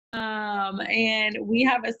And we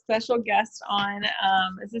have a special guest on.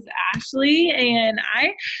 This is Ashley, and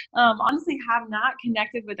I honestly have not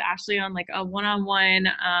connected with Ashley on like a one-on-one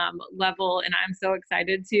level, and I'm so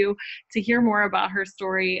excited to hear more about her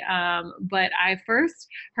story. But I first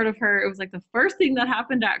heard of her. It was like the first thing that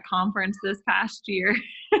happened at conference this past year.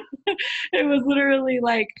 It was literally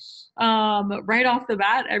like right off the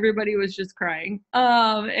bat, everybody was just crying.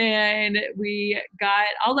 And we got,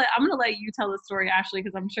 I'm going to let you tell the story, Ashley,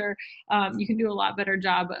 because I'm sure you can do a lot better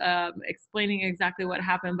job explaining exactly what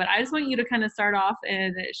happened. But I just want you to kind of start off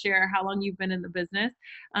and share how long you've been in the business,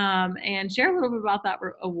 and share a little bit about that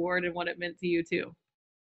award and what it meant to you too.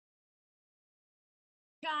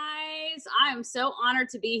 Guys, I'm so honored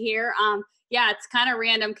to be here. Yeah, it's kind of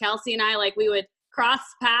random. Kelsey and I, like, we would cross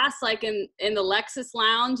paths like in the Lexus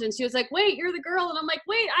lounge, and she was like, wait, you're the girl, and I'm like,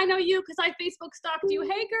 wait, I know you because I Facebook stalked you.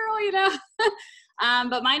 Hey girl, you know.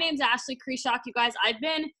 But my name's Ashley Krzysiak, you guys. I've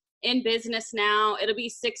been in business now, it'll be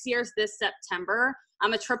 6 years this September.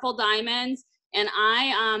 I'm a triple diamonds, and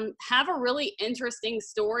I have a really interesting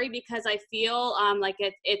story because I feel like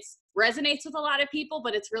it's resonates with a lot of people,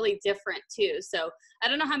 but it's really different too. So I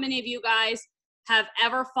don't know how many of you guys have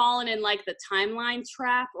ever fallen in like the timeline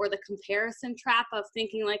trap or the comparison trap of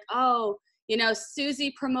thinking like, oh, you know,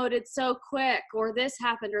 Susie promoted so quick, or this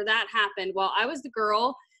happened or that happened. Well, I was the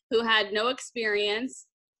girl who had no experience,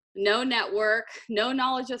 no network, no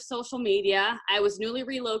knowledge of social media. I was newly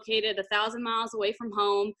relocated 1,000 miles away from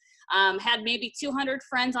home, had maybe 200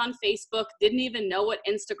 friends on Facebook, didn't even know what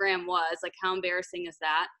Instagram was. Like, how embarrassing is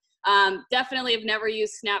that? Definitely have never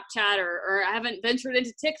used Snapchat, or I haven't ventured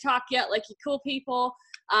into TikTok yet, like you cool people.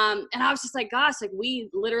 And I was just like, gosh, like we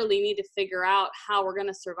literally need to figure out how we're going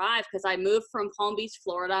to survive. Cause I moved from Palm Beach,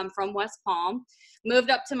 Florida. I'm from West Palm,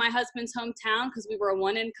 moved up to my husband's hometown cause we were a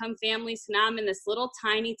one income family. So now I'm in this little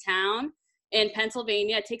tiny town in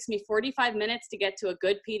Pennsylvania. It takes me 45 minutes to get to a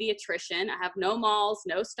good pediatrician. I have no malls,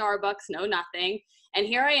 no Starbucks, no nothing. And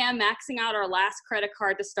here I am maxing out our last credit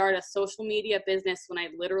card to start a social media business when I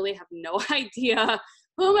literally have no idea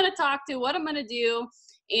who I'm going to talk to, what I'm going to do.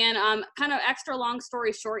 And kind of extra long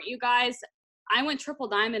story short, you guys, I went triple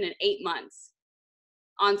diamond in 8 months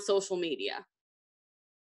on social media.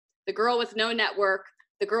 The girl with no network,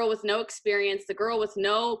 the girl with no experience, the girl with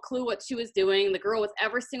no clue what she was doing, the girl with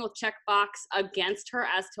every single checkbox against her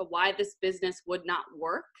as to why this business would not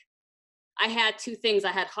work. I had two things.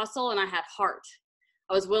 I had hustle and I had heart.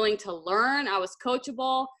 I was willing to learn, I was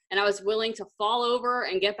coachable, and I was willing to fall over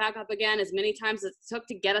and get back up again as many times as it took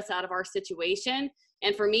to get us out of our situation.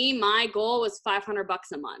 And for me, my goal was 500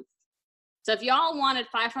 bucks a month. So if y'all wanted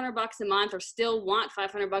 500 bucks a month or still want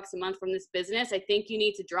 500 bucks a month from this business, I think you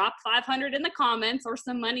need to drop 500 in the comments or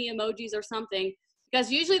some money emojis or something,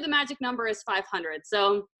 because usually the magic number is 500.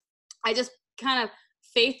 So I just kind of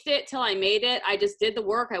faithed it till I made it. I just did the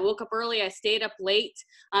work. I woke up early. I stayed up late.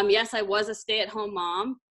 Yes, I was a stay-at-home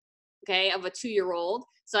mom, okay, of a 2-year-old.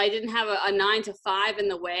 So I didn't have a 9 to 5 in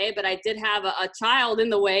the way, but I did have a child in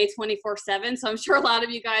the way 24/7. So I'm sure a lot of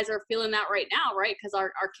you guys are feeling that right now, right? Because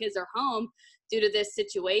our kids are home due to this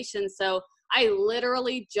situation. So I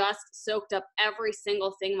literally just soaked up every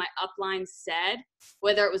single thing my upline said,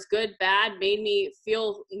 whether it was good, bad, made me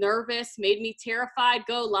feel nervous, made me terrified,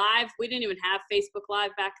 go live. We didn't even have Facebook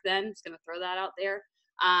Live back then. I'm just going to throw that out there.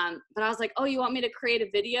 But I was like, oh, you want me to create a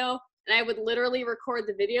video? And I would literally record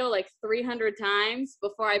the video like 300 times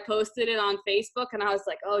before I posted it on Facebook. And I was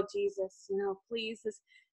like, oh, Jesus, you know, please.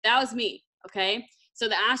 That was me. Okay. So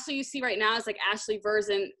the Ashley you see right now is like Ashley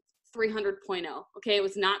version 300.0. Okay. It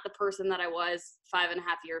was not the person that I was 5.5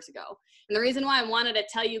 years ago. And the reason why I wanted to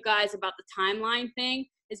tell you guys about the timeline thing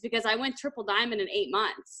is because I went triple diamond in 8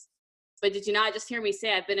 months. But did you not just hear me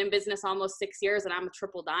say I've been in business almost 6 years and I'm a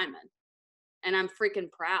triple diamond, and I'm freaking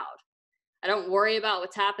proud. I don't worry about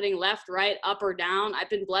what's happening left, right, up, or down. I've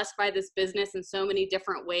been blessed by this business in so many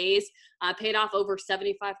different ways. I paid off over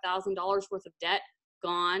 $75,000 worth of debt,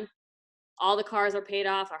 gone. All the cars are paid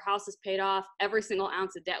off. Our house is paid off. Every single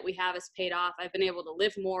ounce of debt we have is paid off. I've been able to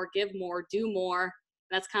live more, give more, do more.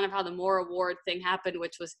 And that's kind of how the More Award thing happened,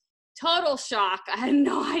 which was total shock. I had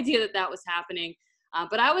no idea that that was happening.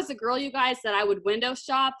 But I was the girl, you guys, that I would window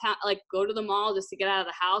shop, like go to the mall just to get out of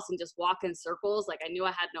the house and just walk in circles. Like, I knew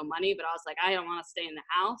I had no money, but I was like, I don't want to stay in the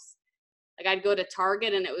house. Like, I'd go to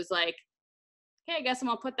Target and it was like, okay, I guess I'm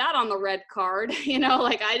gonna put that on the red card. You know,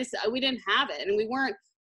 like we didn't have it, and we weren't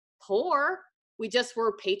poor. We just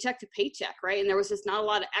were paycheck to paycheck, right? And there was just not a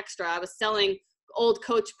lot of extra. I was selling old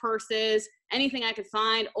Coach purses, anything I could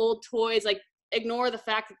find, old toys, like, ignore the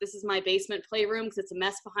fact that this is my basement playroom because it's a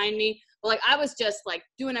mess behind me. But like, I was just like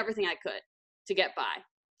doing everything I could to get by.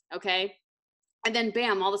 Okay. And then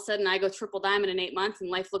bam, all of a sudden I go triple diamond in 8 months and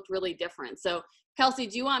life looked really different. So Kelsey,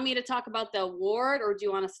 do you want me to talk about the award or do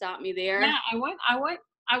you want to stop me there? Yeah,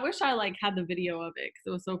 I wish I like had the video of it because it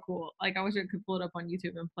was so cool. Like I wish I could pull it up on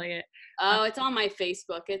YouTube and play it. Oh, it's on my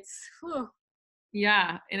Facebook. It's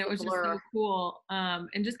Yeah, and it a was just so blur. cool.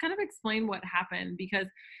 And just kind of explain what happened because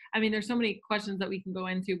I mean there's so many questions that we can go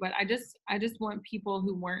into, but I just want people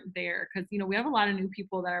who weren't there because you know we have a lot of new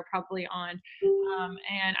people that are probably on,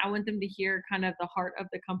 and I want them to hear kind of the heart of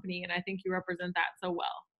the company, and I think you represent that so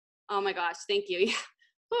well. Oh my gosh, thank you. Yeah.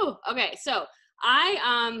 Whew. Okay, so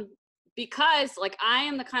I because like I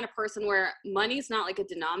am the kind of person where money's not like a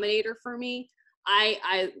denominator for me.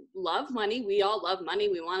 I love money. We all love money.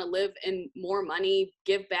 We want to live in more money,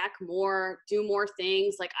 give back more, do more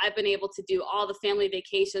things. Like I've been able to do all the family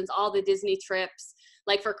vacations, all the Disney trips.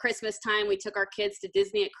 Like for Christmas time, we took our kids to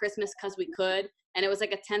Disney at Christmas because we could. And it was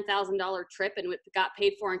like a $10,000 trip and it got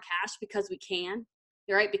paid for in cash because we can,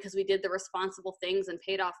 right? Because we did the responsible things and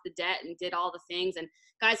paid off the debt and did all the things. And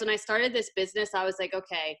guys, when I started this business, I was like,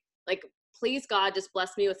 okay, like please God, just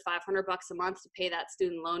bless me with $500 a month to pay that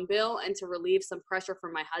student loan bill and to relieve some pressure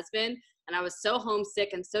from my husband. And I was so homesick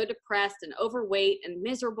and so depressed and overweight and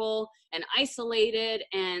miserable and isolated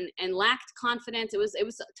and lacked confidence. It was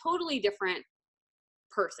a totally different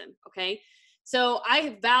person. Okay. So I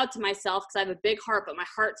have vowed to myself, because I have a big heart, but my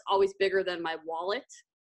heart's always bigger than my wallet.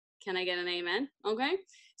 Can I get an amen? Okay.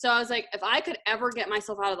 So I was like, if I could ever get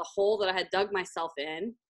myself out of the hole that I had dug myself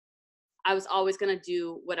in, I was always going to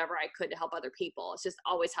do whatever I could to help other people. It's just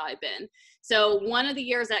always how I've been. So one of the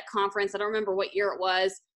years at conference, I don't remember what year it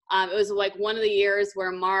was like one of the years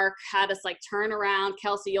where Mark had us like turn around.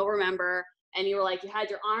 Kelsey, you'll remember. And you were like, you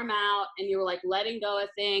had your arm out and you were like letting go of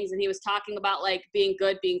things. And he was talking about like being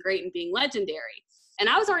good, being great, and being legendary. And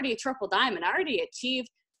I was already a triple diamond. I already achieved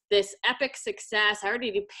this epic success. I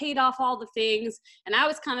already paid off all the things. And I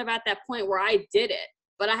was kind of at that point where I did it,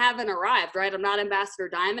 but I haven't arrived, right? I'm not Ambassador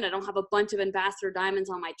Diamond. I don't have a bunch of Ambassador Diamonds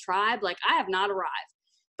on my tribe. Like I have not arrived.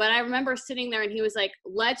 But I remember sitting there and he was like,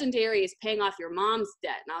 legendary is paying off your mom's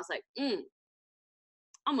debt. And I was like,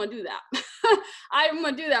 I'm going to do that. I'm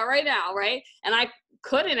going to do that right now. Right. And I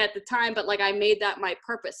couldn't at the time, but like I made that my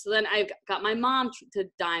purpose. So then I got my mom to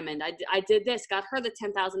diamond. I did this, got her the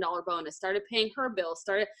 $10,000 bonus, started paying her bills,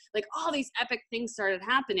 started like all these epic things started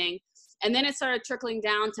happening. And then it started trickling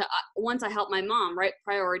down to once I helped my mom, right?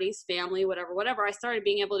 Priorities, family, whatever. I started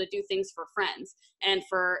being able to do things for friends and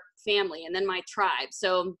for family and then my tribe.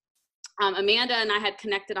 So Amanda and I had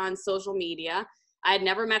connected on social media. I had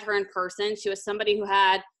never met her in person. She was somebody who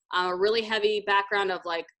had a really heavy background of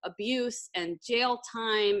like abuse and jail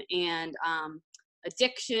time and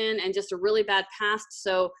addiction and just a really bad past.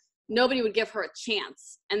 So nobody would give her a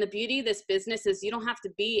chance. And the beauty of this business is you don't have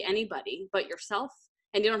to be anybody but yourself.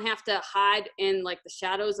 And you don't have to hide in like the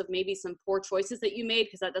shadows of maybe some poor choices that you made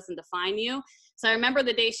because that doesn't define you. So I remember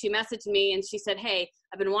the day she messaged me and she said, hey,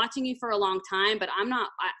 I've been watching you for a long time, but I'm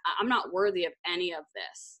not worthy of any of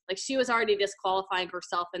this. Like she was already disqualifying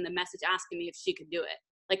herself in the message asking me if she could do it.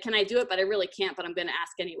 Like, can I do it? But I really can't, but I'm going to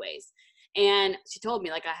ask anyways. And she told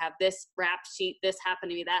me like, I have this rap sheet, this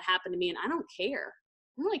happened to me, that happened to me. And I don't care.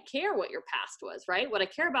 I don't really care what your past was, right? What I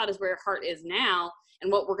care about is where your heart is now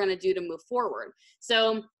and what we're going to do to move forward.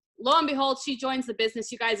 So lo and behold, she joins the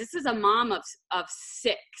business. You guys, this is a mom of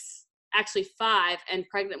 6, actually 5, and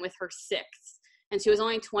pregnant with her 6th. And she was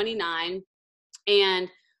only 29 and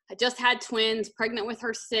I just had twins, pregnant with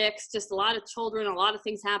her 6, just a lot of children, a lot of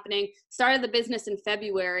things happening. Started the business in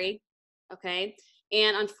February. Okay.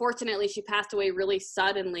 And unfortunately she passed away really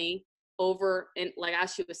suddenly like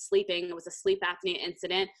as she was sleeping. It was a sleep apnea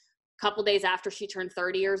incident. A couple days after she turned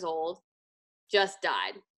 30 years old, just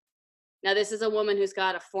died. Now this is a woman who's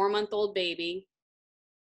got a 4-month-old baby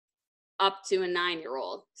up to a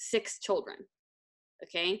 9-year-old, 6 children.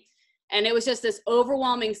 Okay. And it was just this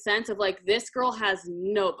overwhelming sense of like, this girl has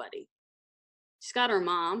nobody. She's got her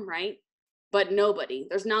mom, right? But nobody.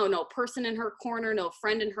 There's no person in her corner, no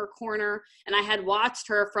friend in her corner. And I had watched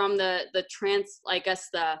her from the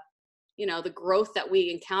growth that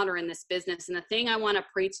we encounter in this business. And the thing I want to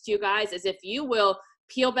preach to you guys is if you will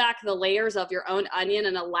peel back the layers of your own onion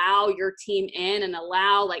and allow your team in and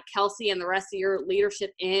allow like Kelsey and the rest of your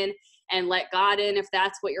leadership in and let God in if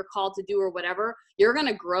that's what you're called to do or whatever, you're going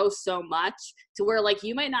to grow so much to where like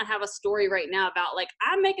you might not have a story right now about like,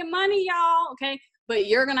 I'm making money, y'all. Okay. But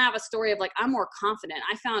you're going to have a story of like, I'm more confident.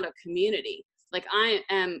 I found a community. Like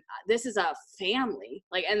this is a family,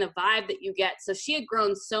 like, and the vibe that you get. So she had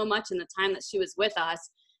grown so much in the time that she was with us.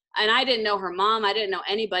 And I didn't know her mom. I didn't know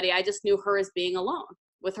anybody. I just knew her as being alone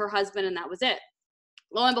with her husband. And that was it.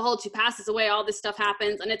 lo and behold, she passes away. All this stuff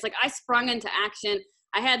happens. And it's like, I sprung into action.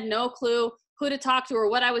 I had no clue who to talk to or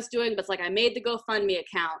what I was doing, but it's like, I made the GoFundMe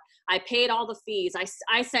account. I paid all the fees.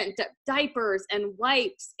 I sent diapers and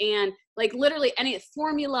wipes and like literally any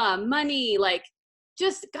formula, money, like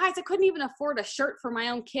just guys, I couldn't even afford a shirt for my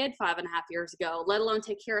own kid 5.5 years ago, let alone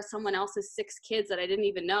take care of someone else's 6 kids that I didn't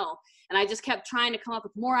even know. And I just kept trying to come up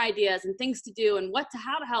with more ideas and things to do and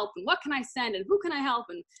how to help and what can I send and who can I help?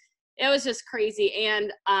 And it was just crazy.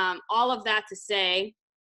 And all of that to say,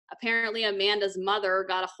 apparently Amanda's mother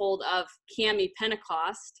got a hold of Cammie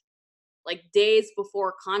Pentecost like days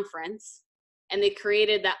before conference, and they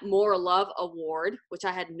created that More Love Award, which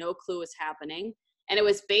I had no clue was happening. And it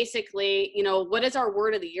was basically, you know, what is our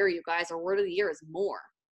word of the year, you guys? Our word of the year is more.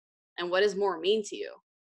 And what does more mean to you?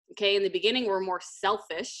 Okay, in the beginning, we're more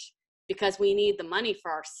selfish because we need the money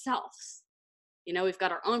for ourselves. You know, we've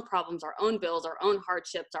got our own problems, our own bills, our own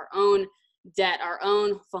hardships, our own debt, our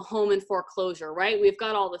own home and foreclosure, right? We've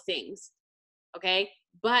got all the things, okay?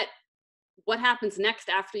 But what happens next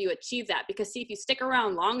after you achieve that? Because see, if you stick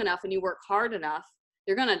around long enough and you work hard enough,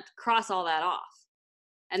 you're gonna cross all that off.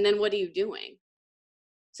 And then what are you doing?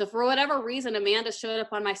 So for whatever reason, Amanda showed up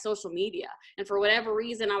on my social media. And for whatever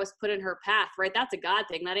reason, I was put in her path, right? That's a God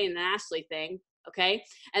thing. That ain't an Ashley thing, okay?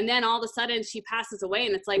 And then all of a sudden she passes away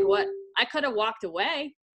and it's like, what? I could have walked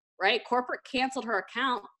away, right? Corporate canceled her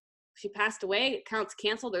account. She passed away, account's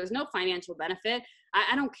canceled. There's no financial benefit.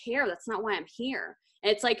 I don't care. That's not why I'm here.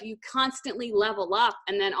 And it's like you constantly level up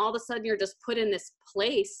and then all of a sudden you're just put in this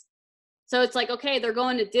place. So it's like, okay, they're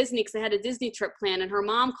going to Disney because they had a Disney trip planned. And her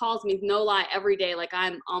mom calls me, no lie, every day. Like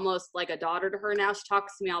I'm almost like a daughter to her now. She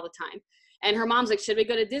talks to me all the time. And her mom's like, should we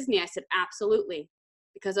go to Disney? I said, absolutely.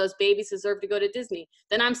 Because those babies deserve to go to Disney.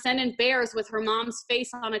 Then I'm sending bears with her mom's face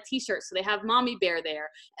on a t-shirt. So they have mommy bear there.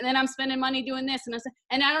 And then I'm spending money doing this.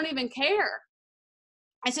 And I don't even care.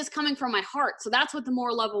 It's just coming from my heart. So that's what the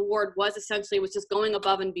More Love Award was essentially, was just going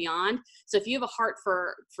above and beyond. So if you have a heart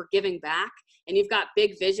for giving back and you've got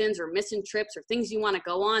big visions or missing trips or things you want to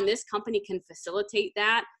go on, this company can facilitate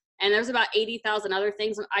that. And there's about 80,000 other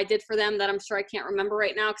things I did for them that I'm sure I can't remember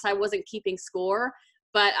right now because I wasn't keeping score.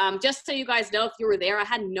 But just so you guys know, if you were there, I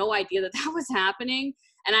had no idea that that was happening.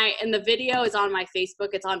 And the video is on my Facebook.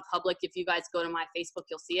 It's on public. If you guys go to my Facebook,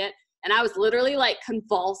 you'll see it. And I was literally like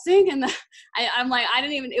convulsing. And I'm like,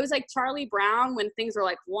 it was like Charlie Brown when things were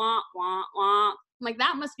like, wah, wah, wah. I'm like,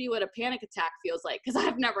 that must be what a panic attack feels like because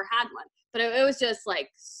I've never had one. But it was just like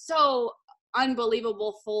so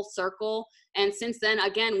unbelievable, full circle. And since then,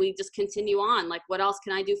 again, we just continue on. Like, what else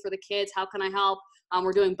can I do for the kids? How can I help?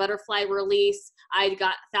 We're doing butterfly release. I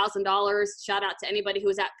got $1,000. Shout out to anybody who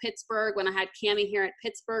was at Pittsburgh. When I had Cammie here at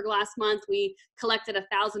Pittsburgh last month, we collected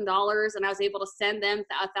 $1,000 and I was able to send them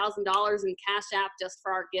 $1,000 in Cash App just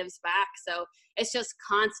for our gives back. So it's just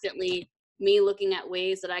constantly me looking at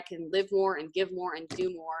ways that I can live more and give more and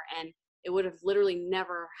do more. And it would have literally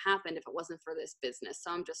never happened if it wasn't for this business.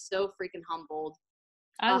 So I'm just so freaking humbled.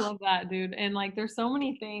 I love that, dude. And like, there's so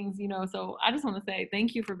many things, you know, so I just want to say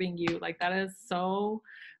thank you for being you. Like, that is so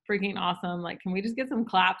freaking awesome. Like, can we just get some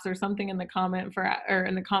claps or something in the comment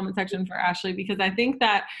section for Ashley? Because I think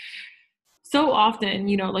that so often,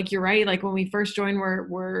 you know, like you're right. Like when we first join,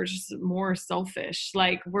 we're just more selfish.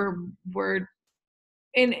 Like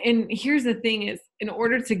and here's the thing is, in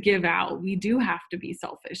order to give out, we do have to be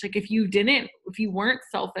selfish. Like if you weren't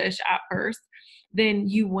selfish at first, then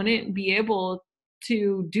you wouldn't be able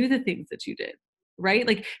to do the things that you did, right?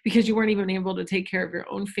 Like, because you weren't even able to take care of your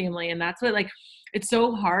own family. And that's what, like, it's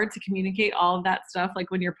so hard to communicate all of that stuff.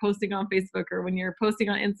 Like when you're posting on Facebook or when you're posting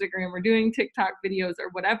on Instagram or doing TikTok videos or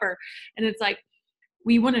whatever. And it's like,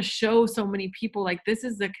 we want to show so many people, like, this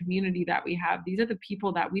is the community that we have. These are the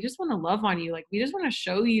people that we just want to love on you. Like, we just want to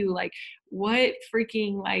show you like what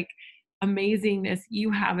freaking like amazingness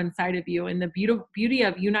you have inside of you. And the beauty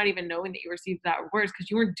of you not even knowing that you received that award is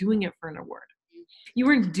because you weren't doing it for an award. You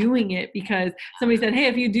weren't doing it because somebody said, hey,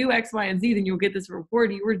 if you do X, Y, and Z, then you'll get this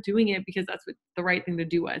reward. You were doing it because that's what the right thing to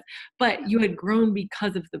do was. But you had grown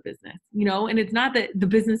because of the business, you know? And it's not that the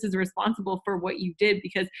business is responsible for what you did,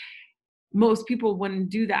 because most people wouldn't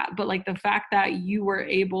do that. But like the fact that you were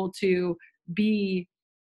able to be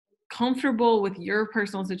comfortable with your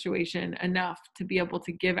personal situation enough to be able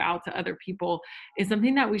to give out to other people is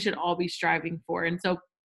something that we should all be striving for. And so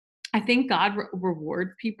I think God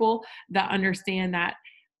rewards people that understand that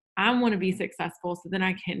I want to be successful so then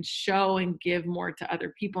I can show and give more to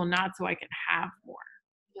other people, not so I can have more.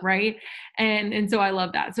 Right. And so I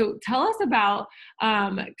love that. So tell us about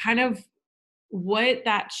kind of what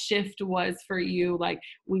that shift was for you. Like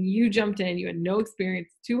when you jumped in, you had no experience,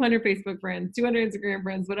 200 Facebook friends, 200 Instagram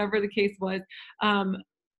friends, whatever the case was.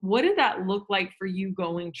 What did that look like for you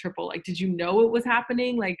going triple? Like, did you know it was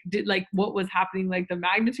happening? Like what was happening, like the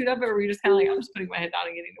magnitude of it? Or were you just kind of like, I'm just putting my head down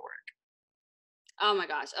and getting to work? Oh my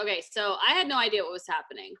gosh. Okay. So I had no idea what was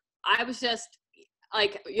happening. I was just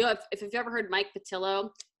like, if you've ever heard Mike Patillo,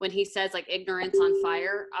 when he says like ignorance on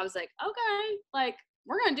fire, I was like, okay, like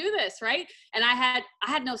we're going to do this. Right. And I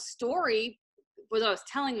had no story. What I was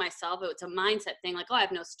telling myself, it's a mindset thing. Like, oh, I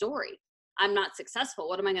have no story. I'm not successful.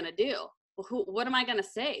 What am I going to do? Well, what am I going to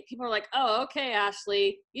say? People are like, oh, okay,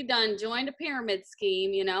 Ashley, you done joined a pyramid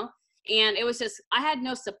scheme, you know? And it was just, I had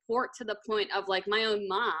no support to the point of like my own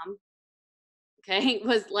mom, okay,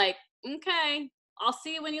 was like, okay, I'll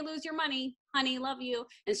see you when you lose your money, honey, love you.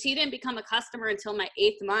 And she didn't become a customer until my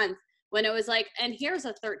 8th month, when it was like, and here's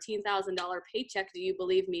a $13,000 paycheck. Do you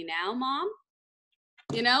believe me now, mom?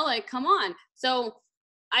 You know, like, come on. So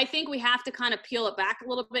I think we have to kind of peel it back a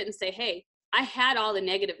little bit and say, hey, I had all the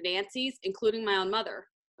negative Nancy's, including my own mother.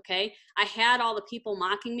 Okay. I had all the people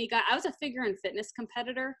mocking me. I was a figure and fitness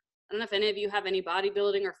competitor. I don't know if any of you have any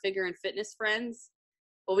bodybuilding or figure and fitness friends,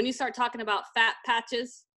 but when you start talking about fat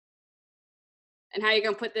patches and how you're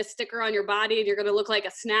going to put this sticker on your body and you're going to look like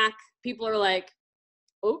a snack, people are like,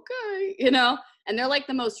 okay, you know, and they're like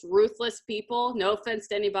the most ruthless people. No offense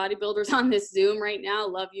to any bodybuilders on this Zoom right now.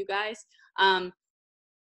 Love you guys.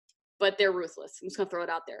 But they're ruthless. I'm just gonna throw it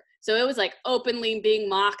out there. So it was like openly being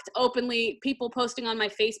mocked, openly people posting on my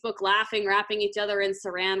Facebook, laughing, wrapping each other in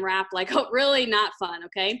saran wrap, like, oh, really not fun,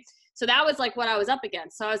 okay? So that was like what I was up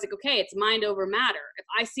against. So I was like, okay, it's mind over matter. If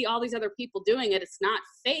I see all these other people doing it, it's not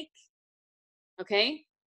fake, okay?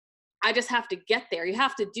 I just have to get there. You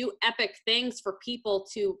have to do epic things for people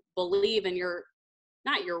to believe in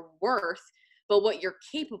not your worth, but what you're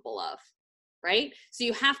capable of. Right? So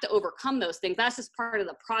you have to overcome those things. That's just part of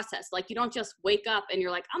the process. Like you don't just wake up and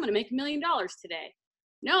you're like, I'm going to make $1 million today.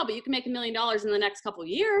 No, but you can make $1 million in the next couple of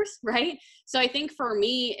years, right? So I think for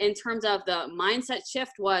me, in terms of the mindset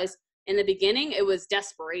shift, was in the beginning, it was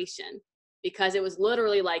desperation, because it was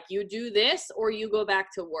literally like, you do this or you go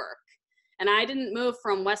back to work. And I didn't move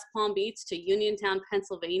from West Palm Beach to Uniontown,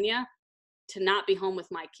 Pennsylvania to not be home with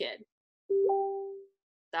my kid.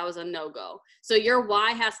 That was a no-go. So your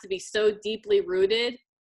why has to be so deeply rooted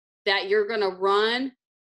that you're going to run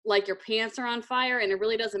like your pants are on fire, and it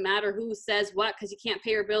really doesn't matter who says what, because you can't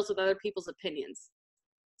pay your bills with other people's opinions.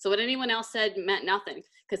 So what anyone else said meant nothing,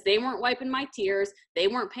 because they weren't wiping my tears. They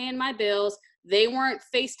weren't paying my bills. They weren't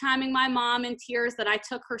FaceTiming my mom in tears that I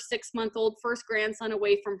took her 6-month-old first grandson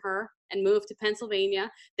away from her and moved to Pennsylvania.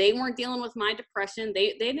 They weren't dealing with my depression.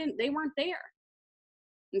 They weren't there.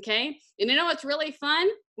 Okay. And you know what's really fun?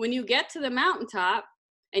 When you get to the mountaintop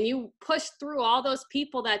and you push through all those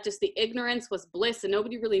people that just the ignorance was bliss and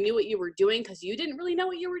nobody really knew what you were doing because you didn't really know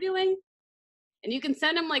what you were doing. And you can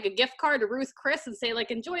send them like a gift card to Ruth Chris and say, like,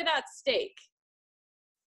 enjoy that steak.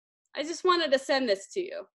 I just wanted to send this to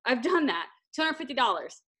you. I've done that. $250.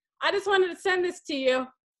 I just wanted to send this to you.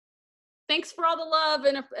 Thanks for all the love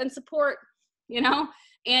and support, you know?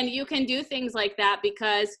 And you can do things like that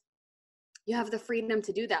because you have the freedom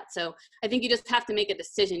to do that. So I think you just have to make a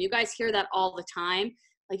decision. You guys hear that all the time.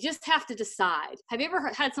 Like, you just have to decide. Have you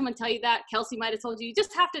ever had someone tell you that? Kelsey might have told you, you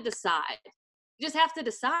just have to decide. You just have to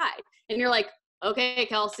decide. And you're like, okay,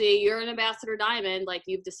 Kelsey, you're an ambassador diamond. Like,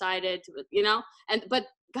 you've decided to, you know, but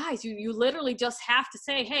guys, you literally just have to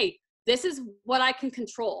say, hey, this is what I can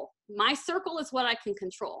control. My circle is what I can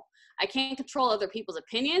control. I can't control other people's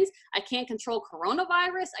opinions. I can't control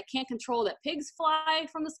coronavirus. I can't control that pigs fly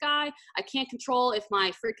from the sky. I can't control if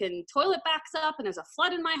my freaking toilet backs up and there's a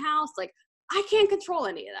flood in my house. Like, I can't control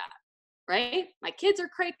any of that, right? My kids are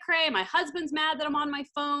cray-cray. My husband's mad that I'm on my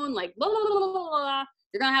phone. Like, blah, blah, blah, blah, blah.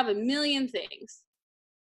 You're going to have a million things,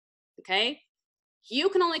 okay? You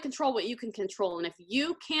can only control what you can control. And if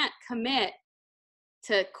you can't commit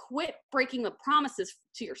to quit breaking the promises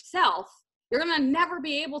to yourself, you're going to never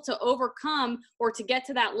be able to overcome or to get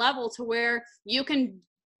to that level to where you can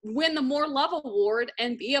win the More Love Award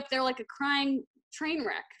and be up there like a crying train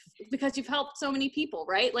wreck because you've helped so many people,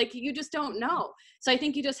 right? Like, you just don't know. So I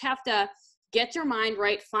think you just have to get your mind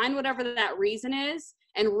right, find whatever that reason is,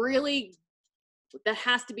 and really that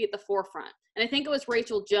has to be at the forefront. And I think it was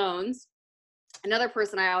Rachel Jones, another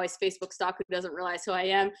person I always Facebook stalk who doesn't realize who I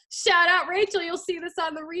am. Shout out Rachel. You'll see this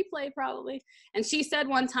on the replay probably. And she said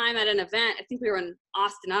one time at an event, I think we were in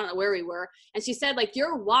Austin, I don't know where we were. And she said, like,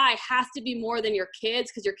 your why has to be more than your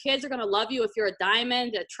kids, because your kids are going to love you if you're a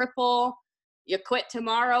diamond, a triple, you quit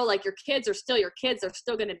tomorrow. Like, your kids are still your kids. They're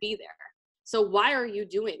still going to be there. So why are you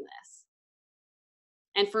doing this?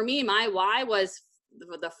 And for me, my why was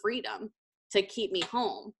the freedom to keep me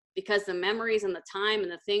home, because the memories and the time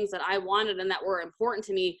and the things that I wanted and that were important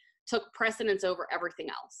to me took precedence over everything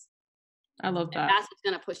else. I love And that. that's what's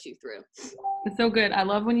going to push you through. It's so good. I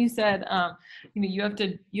love when you said, you have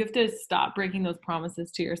to stop breaking those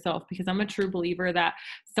promises to yourself, because I'm a true believer that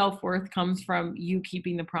self-worth comes from you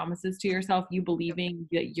keeping the promises to yourself, you believing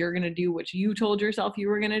that you're going to do what you told yourself you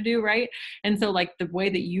were going to do. Right. And so like the way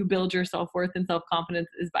that you build your self-worth and self-confidence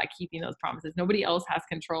is by keeping those promises. Nobody else has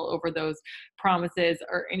control over those promises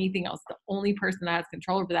or anything else. The only person that has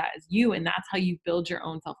control over that is you. And that's how you build your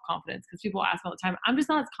own self-confidence. Because people ask all the time, I'm just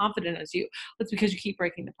not as confident as you. That's because you keep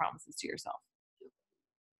breaking the promises to yourself.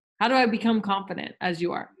 How do I become confident as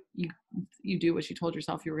you are? You do what you told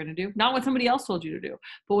yourself you were going to do, not what somebody else told you to do,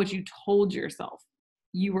 but what you told yourself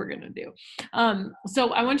you were going to do.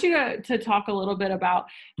 So I want you to talk a little bit about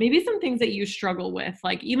maybe some things that you struggle with,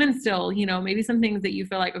 like even still, maybe some things that you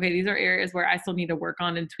feel like, okay, these are areas where I still need to work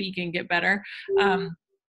on and tweak and get better,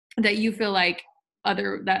 that you feel like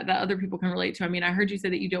that other people can relate to. I mean, I heard you say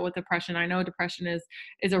that you deal with depression. I know depression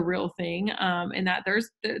is a real thing, and that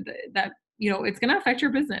there's that it's going to affect your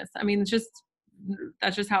business. I mean,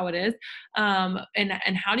 that's just how it is.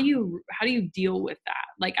 And how do you deal with that?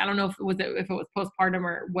 Like, I don't know if it was postpartum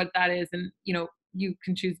or what that is, and you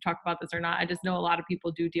can choose to talk about this or not. I just know a lot of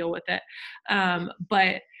people do deal with it,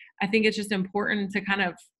 but I think it's just important to kind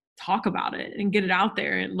of talk about it and get it out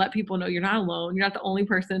there and let people know you're not alone. You're not the only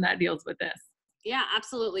person that deals with this. Yeah,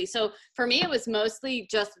 absolutely. So for me, it was mostly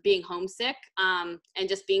just being homesick, and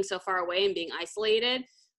just being so far away and being isolated.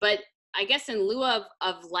 But I guess in lieu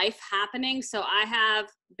of life happening, so I have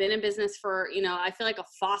been in business for, I feel like a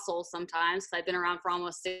fossil sometimes, because I've been around for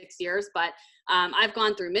almost 6 years, but I've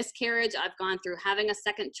gone through miscarriage. I've gone through having a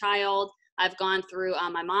second child. I've gone through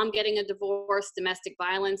my mom getting a divorce, domestic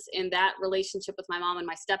violence in that relationship with my mom and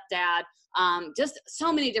my stepdad, just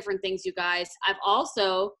so many different things, you guys. I've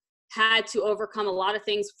also had to overcome a lot of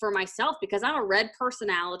things for myself, because I'm a red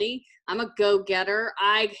personality. I'm a go-getter.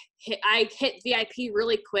 I hit VIP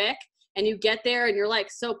really quick, and you get there and you're like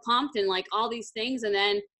so pumped and like all these things. And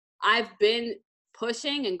then I've been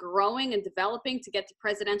pushing and growing and developing to get to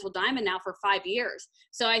Presidential Diamond now for 5 years.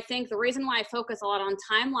 So I think the reason why I focus a lot on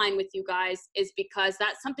timeline with you guys is because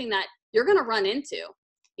that's something that you're going to run into,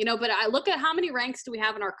 but I look at how many ranks do we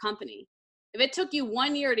have in our company. If it took you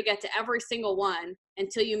 1 year to get to every single one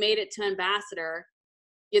until you made it to ambassador,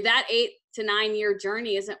 that 8 to 9 year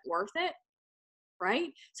journey isn't worth it, right?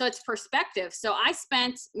 So it's perspective. So I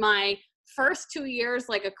spent my first 2 years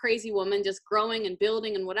like a crazy woman, just growing and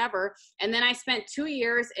building and whatever. And then I spent 2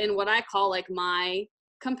 years in what I call like my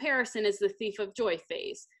comparison is the thief of joy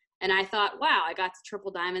phase. And I thought, wow, I got to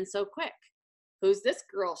triple diamond so quick. Who's this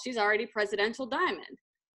girl? She's already Presidential Diamond.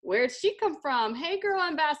 Where'd she come from? Hey girl,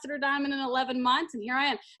 Ambassador Diamond in 11 months. And here I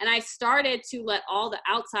am. And I started to let all the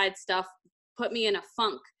outside stuff put me in a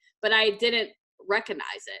funk, but I didn't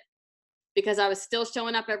recognize it because I was still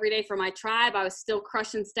showing up every day for my tribe. I was still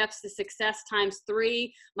crushing steps to success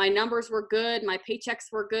 ×3. My numbers were good. My paychecks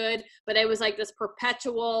were good, but it was like this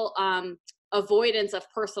perpetual avoidance of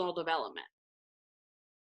personal development.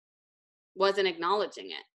 Wasn't acknowledging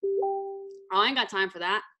it. Oh, I ain't got time for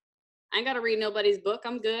that. I ain't got to read nobody's book.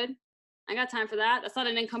 I'm good. I ain't got time for that. That's not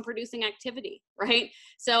an income producing activity, right?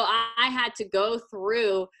 So I had to go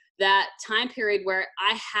through that time period where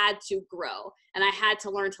I had to grow and I had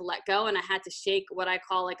to learn to let go, and I had to shake what I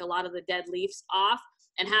call like a lot of the dead leaves off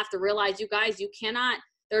and have to realize, you guys, you cannot,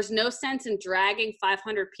 there's no sense in dragging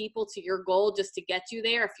 500 people to your goal just to get you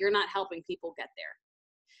there if you're not helping people get there.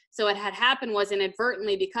 So what had happened was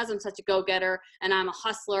inadvertently, because I'm such a go-getter and I'm a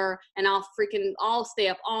hustler and I'll stay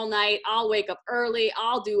up all night. I'll wake up early.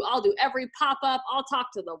 I'll do every pop-up. I'll talk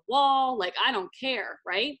to the wall. Like, I don't care.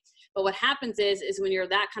 Right. But what happens is when you're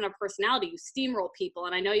that kind of personality, you steamroll people.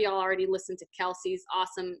 And I know y'all already listened to Kelsey's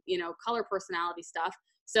awesome, color personality stuff.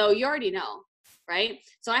 So you already know. Right.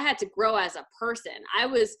 So I had to grow as a person. I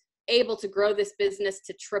was able to grow this business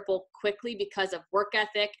to triple quickly because of work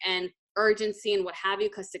ethic and urgency and what have you,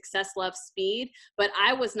 because success loves speed. But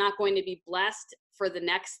I was not going to be blessed for the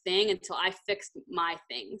next thing until I fixed my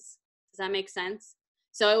things. Does that make sense?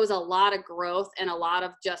 So it was a lot of growth and a lot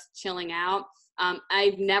of just chilling out.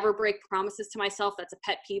 I never break promises to myself. That's a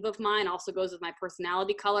pet peeve of mine. Also goes with my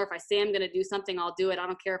personality color. If I say I'm going to do something, I'll do it. I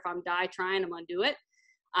don't care if I'm trying, I'm going to do it.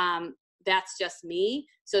 That's just me.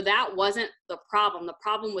 So that wasn't the problem. The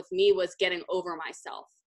problem with me was getting over myself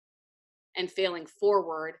and failing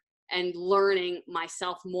forward and learning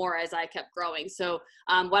myself more as I kept growing. So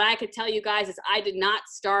what I could tell you guys is I did not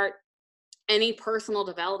start any personal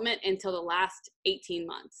development until the last 18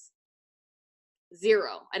 months.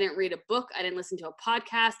 Zero. I didn't read a book. I didn't listen to a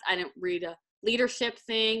podcast. I didn't read a leadership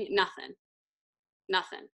thing. Nothing.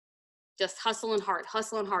 Just hustle and heart.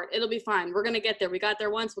 It'll be fine. We're going to get there. We got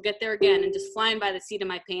there once. We'll get there again. And just flying by the seat of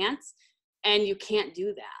my pants. And you can't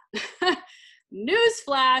do that.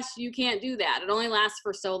 Newsflash, you can't do that. It only lasts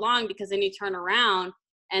for so long, because then you turn around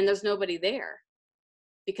and there's nobody there,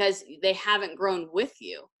 because they haven't grown with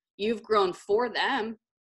you. You've grown for them,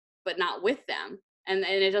 but not with them. And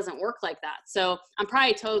it doesn't work like that. So I'm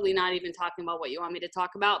probably totally not even talking about what you want me to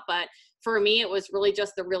talk about. But for me, it was really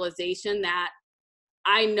just the realization that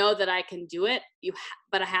I know that I can do it,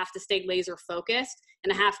 but I have to stay laser focused,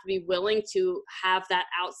 and I have to be willing to have that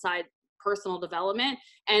outside personal development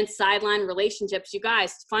and sideline relationships. You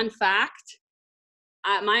guys, fun fact,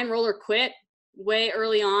 my enroller quit way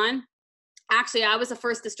early on. Actually, I was the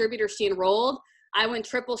first distributor she enrolled. I went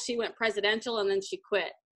triple, she went presidential, and then she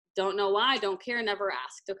quit. Don't know why, don't care, never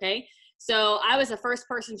asked, okay? So I was the first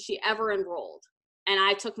person she ever enrolled. And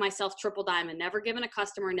I took myself triple diamond, never given a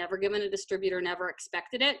customer, never given a distributor, never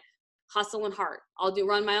expected it. Hustle and heart. I'll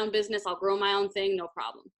run my own business, I'll grow my own thing, no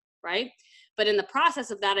problem, right? But in the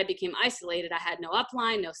process of that, I became isolated. I had no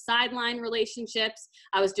upline, no sideline relationships.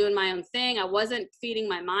 I was doing my own thing. I wasn't feeding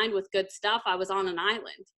my mind with good stuff. I was on an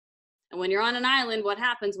island. And when you're on an island, what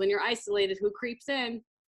happens when you're isolated? Who creeps in?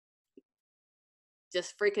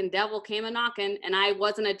 Just freaking devil came a knocking, and I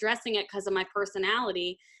wasn't addressing it because of my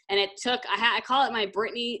personality. And it took, I call it my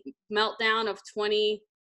Britney meltdown of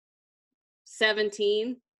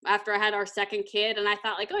 2017 after I had our second kid. And I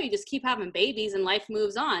thought, like, oh, you just keep having babies and life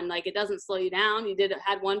moves on. Like, it doesn't slow you down. You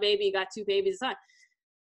had one baby, you got two babies.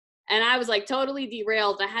 And I was like totally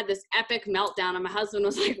derailed. I had this epic meltdown, and my husband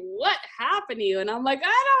was like, what happened to you? And I'm like, I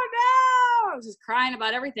don't know. I was just crying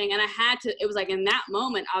about everything. And it was like in that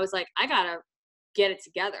moment, I was like, I gotta get it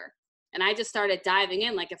together. And I just started diving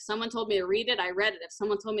in. Like, if someone told me to read it, I read it. If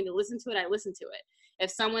someone told me to listen to it, I listened to it.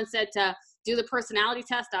 If someone said to do the personality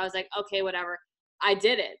test, I was like, okay, whatever. I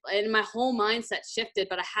did it. And my whole mindset shifted,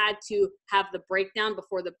 but I had to have the breakdown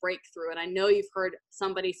before the breakthrough. And I know you've heard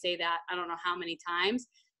somebody say that, I don't know how many times,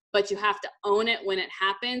 but you have to own it when it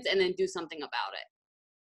happens and then do something about it.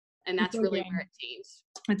 And that's really where it changed.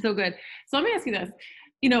 It's so good. So let me ask you this.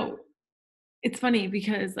 It's funny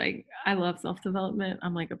because, like, I love self-development.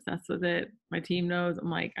 I'm like obsessed with it. My team knows.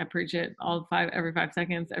 I'm like, I preach it every 5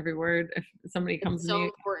 seconds, every word. If somebody comes to me,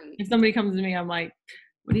 important. If somebody comes to me, I'm like,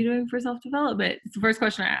 what are you doing for self-development? It's the first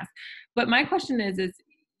question I ask. But my question is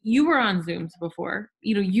you were on Zooms before,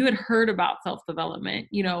 you had heard about self-development,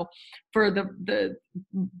 for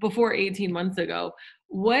before 18 months ago.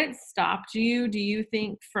 What stopped you, do you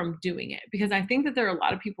think, from doing it? Because I think that there are a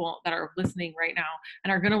lot of people that are listening right now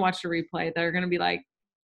and are going to watch the replay that are going to be like,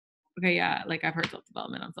 okay, yeah, like, I've heard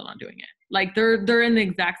self-development, I'm still not doing it. Like, they're in the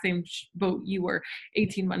exact same boat you were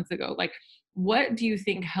 18 months ago. Like, what do you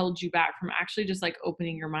think held you back from actually just like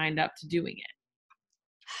opening your mind up to doing it?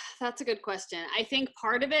 That's a good question. I think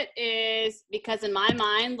part of it is because in my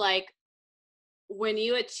mind, like, when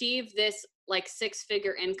you achieve this like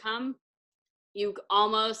 6-figure income, you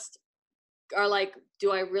almost are like,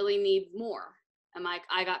 do I really need more?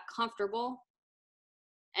 I got comfortable.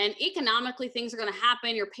 And economically, things are going to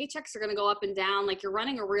happen. Your paychecks are going to go up and down. Like, you're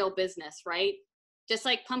running a real business, right? Just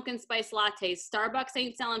like pumpkin spice lattes. Starbucks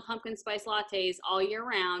ain't selling pumpkin spice lattes all year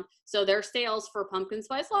round. So their sales for pumpkin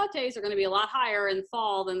spice lattes are going to be a lot higher in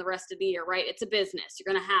fall than the rest of the year, right? It's a business.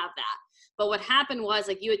 You're going to have that. But what happened was,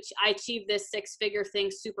 like, I achieved this 6-figure thing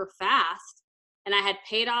super fast. And I had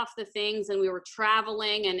paid off the things, and we were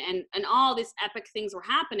traveling, and all these epic things were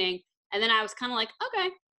happening. And then I was kind of like, okay,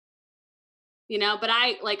 but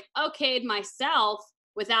I like okayed myself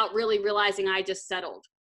without really realizing I just settled.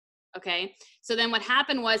 Okay. So then what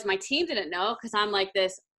happened was my team didn't know, because I'm like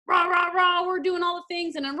this, rah, rah, rah, we're doing all the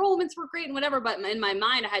things and enrollments were great and whatever. But in my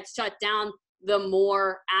mind, I had shut down the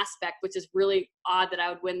more aspect, which is really odd that I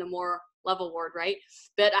would win the more level award, right?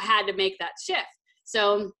 But I had to make that shift.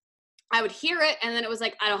 So I would hear it, and then it was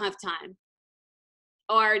like, I don't have time.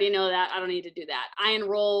 Oh, I already know that. I don't need to do that. I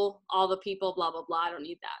enroll all the people, blah, blah, blah. I don't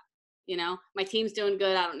need that. My team's doing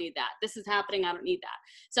good. I don't need that. This is happening. I don't need that.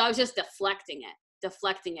 So I was just deflecting it.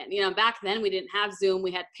 Back then we didn't have Zoom.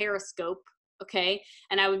 We had Periscope. Okay.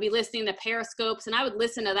 And I would be listening to Periscopes, and I would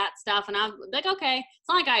listen to that stuff, and I was like, okay, it's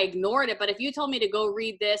not like I ignored it, but if you told me to go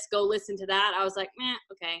read this, go listen to that, I was like,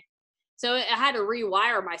 okay. So I had to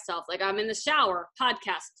rewire myself. Like, I'm in the shower,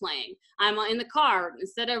 podcast playing. I'm in the car.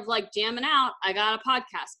 Instead of like jamming out, I got a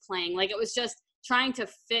podcast playing. Like, it was just trying to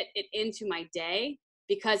fit it into my day,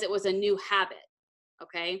 because it was a new habit.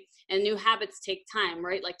 Okay. And new habits take time,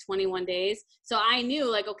 right? Like 21 days. So I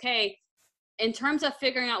knew, like, okay, in terms of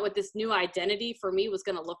figuring out what this new identity for me was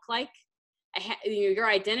going to look like, your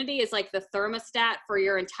identity is like the thermostat for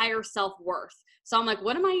your entire self-worth. So I'm like,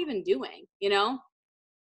 what am I even doing? You know,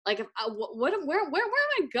 like if where am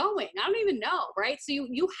I going? I don't even know. Right. So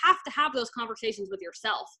you have to have those conversations with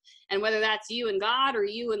yourself, and whether that's you and God or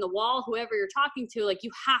you and the wall, whoever you're talking to, like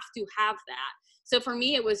you have to have that. So for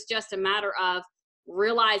me, it was just a matter of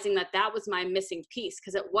realizing that that was my missing piece,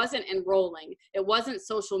 because it wasn't enrolling. It wasn't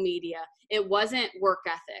social media. It wasn't work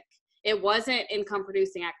ethic. It wasn't income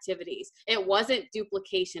producing activities. It wasn't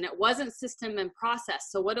duplication. It wasn't system and process.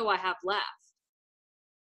 So what do I have left?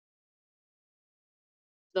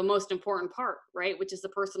 The most important part, right? Which is the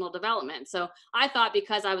personal development. So I thought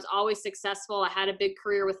because I was always successful, I had a big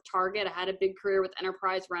career with Target, I had a big career with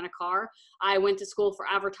Enterprise Rent-A-Car. I went to school for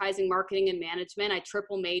advertising, marketing, and management. I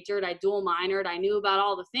triple majored, I dual minored. I knew about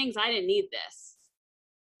all the things. I didn't need this.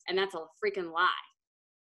 And that's a freaking lie.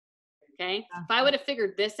 Okay. If I would have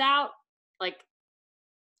figured this out like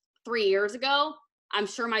 3 years ago, I'm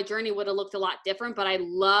sure my journey would have looked a lot different, but I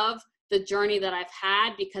love the journey that I've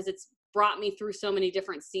had because it's brought me through so many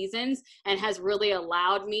different seasons and has really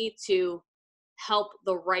allowed me to help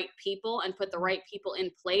the right people and put the right people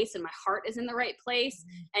in place, and my heart is in the right place.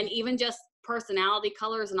 And even just personality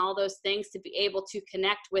colors and all those things to be able to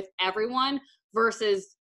connect with everyone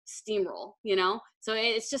versus steamroll, you know? So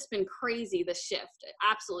it's just been crazy, the shift,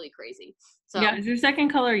 absolutely crazy. So yeah, is your second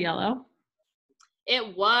color yellow?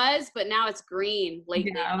 It was, but now it's green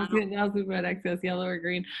lately. Yeah, I was about excess yellow or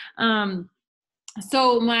green.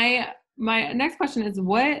 So my next question is,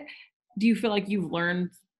 what do you feel like you've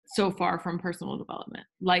learned so far from personal development?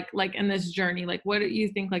 Like in this journey, like what do you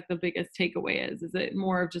think like the biggest takeaway is? Is it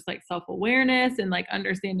more of just like self-awareness and like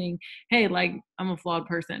understanding, hey, like I'm a flawed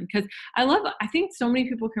person? Because I think so many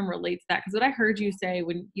people can relate to that. Because what I heard you say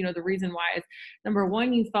when, you know, the reason why is, number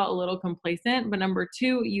one, you felt a little complacent, but number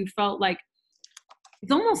two, you felt like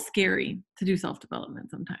it's almost scary to do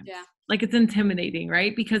self-development sometimes. Yeah. Like it's intimidating,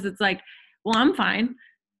 right? Because it's like, well, I'm fine.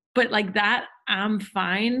 But like that, I'm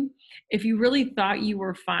fine. If you really thought you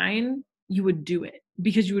were fine, you would do it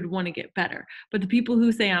because you would want to get better. But the people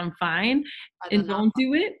who say I'm fine and don't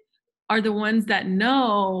do it are the ones that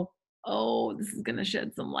know, oh, this is going to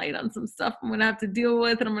shed some light on some stuff I'm going to have to deal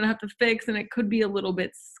with and I'm going to have to fix. And it could be a little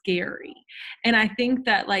bit scary. And I think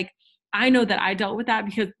that like, I know that I dealt with that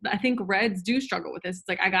because I think Reds do struggle with this. It's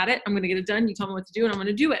like, I got it. I'm going to get it done. You tell me what to do and I'm going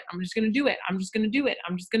to do it. I'm just going to do it. I'm just going to do it.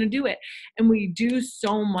 I'm just going to do it. And we do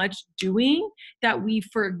so much doing that we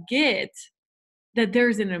forget that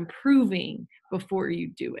there's an improving before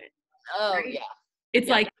you do it. Oh, right? yeah. It's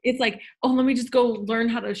like, oh, let me just go learn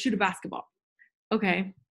how to shoot a basketball.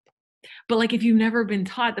 Okay. But like, if you've never been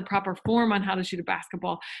taught the proper form on how to shoot a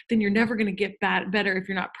basketball, then you're never going to get better if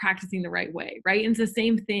you're not practicing the right way. Right. And it's the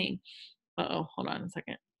same thing. Uh-oh, hold on a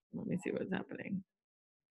second. Let me see what's happening.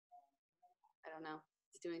 I don't know.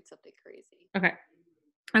 It's doing something crazy. Okay.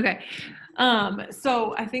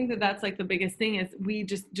 So I think that that's like the biggest thing is we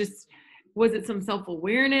just was it some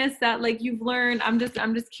self-awareness that like you've learned? I'm just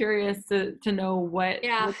curious to know what.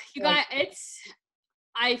 Yeah, you got it's.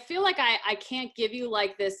 I feel like I can't give you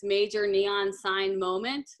like this major neon sign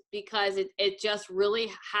moment because it just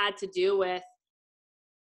really had to do with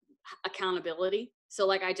accountability. So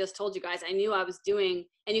like I just told you guys, I knew I was doing,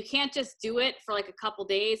 and you can't just do it for like a couple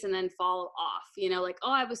days and then fall off, you know, like,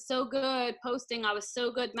 oh, I was so good posting. I was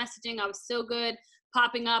so good messaging. I was so good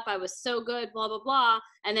popping up. I was so good, blah, blah, blah.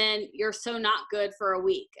 And then you're so not good for a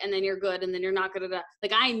week and then you're good. And then you're not good at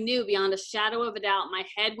like, I knew beyond a shadow of a doubt, my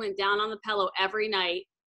head went down on the pillow every night.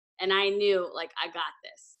 And I knew like, I got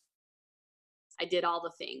this. I did all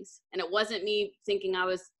the things. And it wasn't me thinking I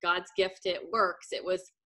was God's gift. It works. It was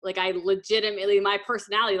like, I legitimately, my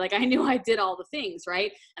personality, like I knew I did all the things.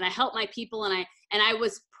 Right. And I helped my people and I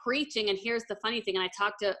was preaching. And here's the funny thing. And I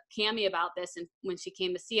talked to Cammie about this. And when she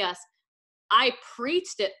came to see us, I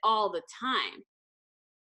preached it all the time,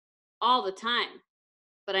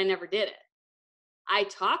 but I never did it. I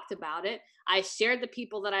talked about it. I shared the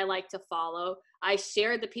people that I like to follow. I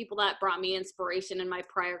shared the people that brought me inspiration in my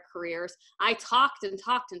prior careers. I talked and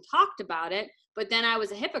talked and talked about it, but then I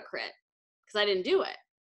was a hypocrite because I didn't do it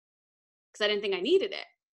because I didn't think I needed it.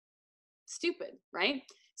 Stupid, right?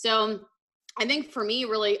 So I think for me,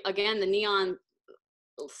 really, again, the neon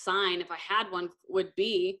sign, if I had one, would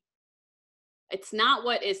be, it's not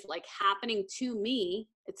what is like happening to me.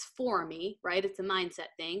 It's for me, right? It's a mindset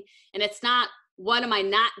thing. And it's not, what am I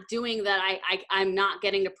not doing that I'm not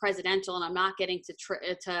getting to presidential and I'm not getting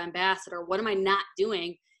to ambassador? What am I not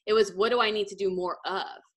doing? It was, what do I need to do more of?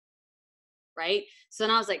 Right? So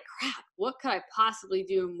then I was like, crap, what could I possibly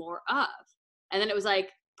do more of? And then it was like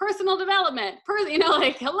personal development,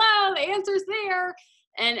 like, hello, the answer's there.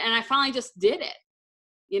 And I finally just did it.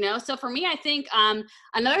 So for me, I think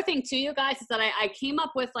another thing too, you guys, is that I came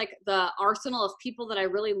up with like the arsenal of people that I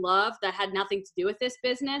really love that had nothing to do with this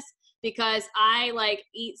business, because I like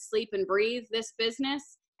eat, sleep, and breathe this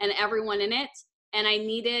business and everyone in it. And I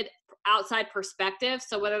needed outside perspective.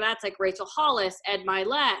 So whether that's like Rachel Hollis, Ed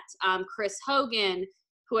Milet, Chris Hogan,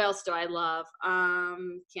 who else do I love?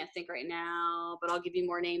 Can't think right now, but I'll give you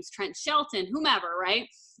more names. Trent Shelton, whomever, right?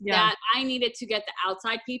 Yeah. That I needed to get the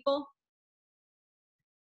outside people.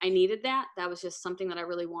 I needed that. That was just something that I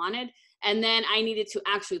really wanted. And then I needed to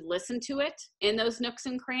actually listen to it in those nooks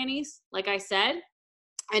and crannies, like I said,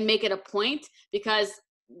 and make it a point, because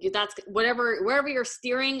that's wherever you're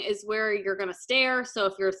steering is where you're going to stare. So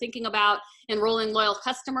if you're thinking about enrolling loyal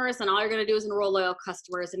customers, then all you're going to do is enroll loyal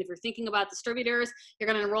customers. And if you're thinking about distributors, you're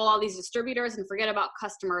going to enroll all these distributors and forget about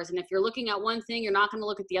customers. And if you're looking at one thing, you're not going to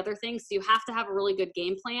look at the other things. So you have to have a really good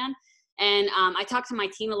game plan. And I talk to my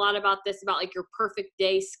team a lot about this, about like your perfect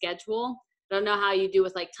day schedule. I don't know how you do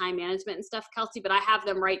with like time management and stuff, Kelsey, but I have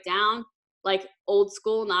them write down like old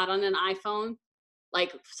school, not on an iPhone,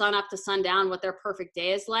 like sun up to sundown, what their perfect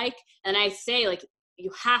day is like. And I say, like,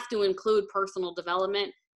 you have to include personal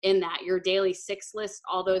development in that, your daily 6 list,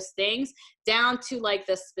 all those things, down to like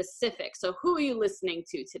the specifics. So who are you listening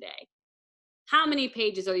to today? How many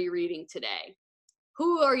pages are you reading today?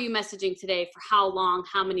 Who are you messaging today, for how long,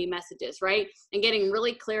 how many messages, right? And getting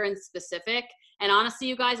really clear and specific. And honestly,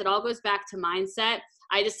 you guys, it all goes back to mindset.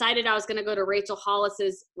 I decided I was going to go to Rachel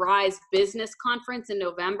Hollis's Rise Business Conference in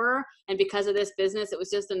November. And because of this business, it was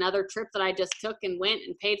just another trip that I just took and went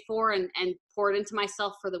and paid for and poured into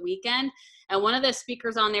myself for the weekend. And one of the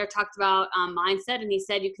speakers on there talked about mindset. And he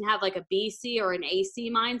said, you can have like a BC or an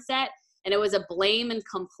AC mindset. And it was a blame and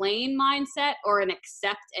complain mindset, or an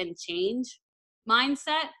accept and change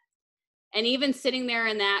mindset. And even sitting there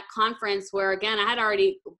in that conference where, again, I had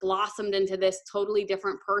already blossomed into this totally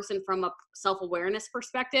different person from a self-awareness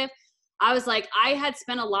perspective, I was like, I had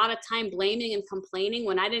spent a lot of time blaming and complaining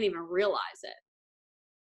when I didn't even realize it.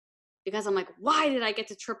 Because I'm like, why did I get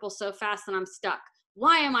to triple so fast and I'm stuck?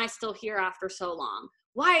 Why am I still here after so long?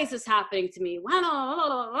 Why is this happening to me?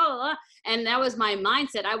 And that was my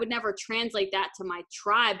mindset. I would never translate that to my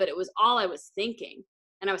tribe, but it was all I was thinking.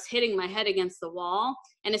 And I was hitting my head against the wall.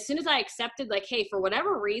 And as soon as I accepted, like, hey, for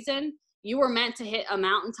whatever reason, you were meant to hit a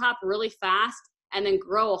mountaintop really fast and then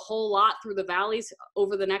grow a whole lot through the valleys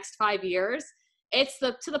over the next 5 years. It's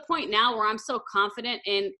to the point now where I'm so confident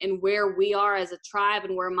in where we are as a tribe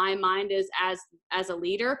and where my mind is as a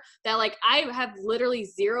leader, that like I have literally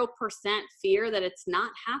 0% fear that it's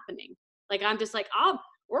not happening. Like I'm just like, oh,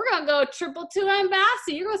 we're going to go 222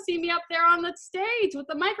 Ambassador. You're going to see me up there on the stage with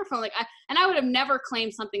the microphone. And I would have never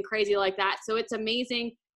claimed something crazy like that. So it's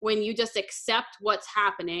amazing when you just accept what's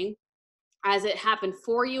happening as it happened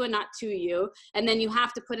for you and not to you. And then you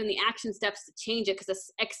have to put in the action steps to change it, because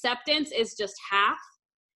acceptance is just half.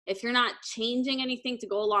 If you're not changing anything to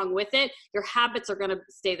go along with it, your habits are going to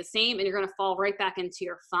stay the same and you're going to fall right back into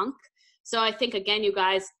your funk. So I think, again, you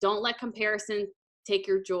guys, don't let comparison take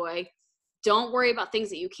your joy. Don't worry about things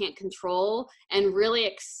that you can't control, and really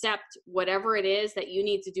accept whatever it is that you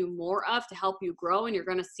need to do more of to help you grow. And you're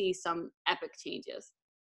going to see some epic changes.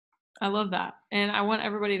 I love that. And I want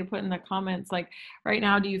everybody to put in the comments, like, right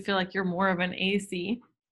now, do you feel like you're more of an AC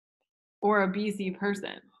or a BC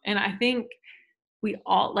person? And I think we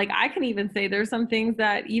all, like, I can even say there's some things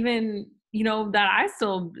that even, that I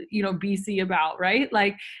still, BC about, right?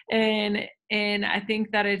 Like, and I think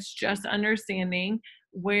that it's just understanding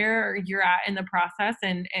where you're at in the process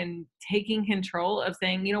and taking control of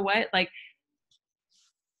saying, you know what, like,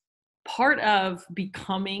 part of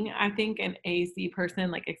becoming, I think, an AC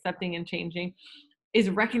person, like accepting and changing, is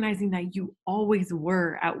recognizing that you always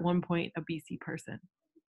were at one point a BC person,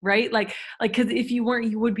 right? Like, cause if you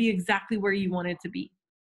weren't, you would be exactly where you wanted to be.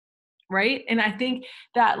 Right. And I think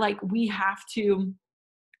that like, we have to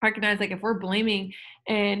recognize, like, if we're blaming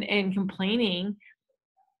and complaining,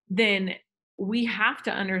 then we have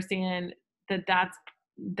to understand that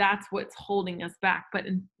that's what's holding us back, but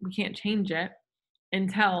we can't change it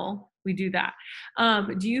until we do that.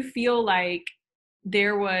 Do you feel like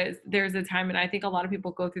there's a time, and I think a lot of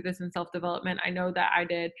people go through this in self-development, I know that I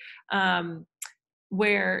did,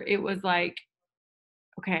 where it was like,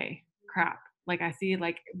 okay, crap. Like I see,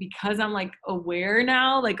 like, because I'm like aware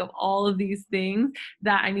now, like, of all of these things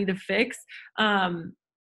that I need to fix,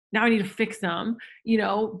 now I need to fix them,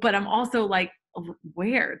 but I'm also like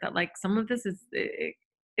aware that like some of this is,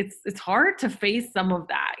 it's hard to face some of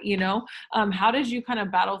that, how did you kind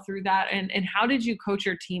of battle through that? And how did you coach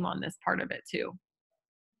your team on this part of it too?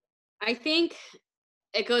 I think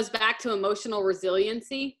it goes back to emotional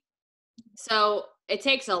resiliency. So it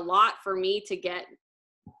takes a lot for me to get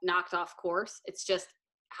knocked off course. It's just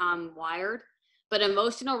how I'm wired. But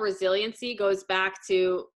emotional resiliency goes back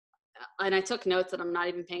to, and I took notes and I'm not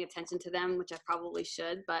even paying attention to them, which I probably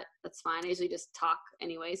should, but that's fine. I usually just talk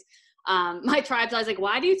anyways. My tribes, I was like,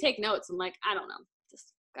 why do you take notes? I'm like, I don't know.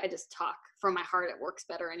 I just talk from my heart. It works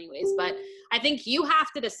better anyways. But I think you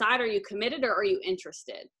have to decide, are you committed or are you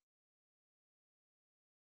interested?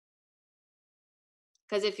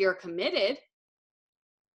 Because if you're committed,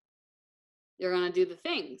 you're going to do the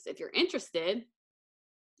things. If you're interested,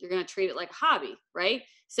 you're going to treat it like a hobby, right?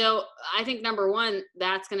 So I think number one,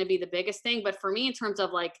 that's going to be the biggest thing. But for me, in terms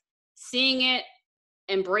of like seeing it,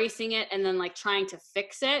 embracing it, and then like trying to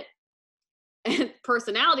fix it, and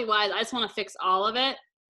personality wise, I just want to fix all of it,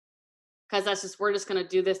 because we're just going to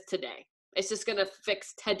do this today. It's just going to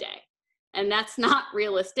fix today. And that's not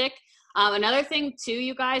realistic. Another thing too,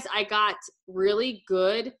 you guys, I got really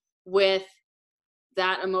good with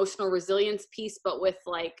that emotional resilience piece, but with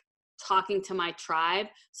like talking to my tribe.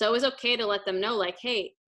 So it was okay to let them know, like,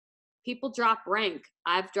 hey, people drop rank.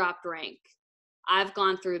 I've dropped rank. I've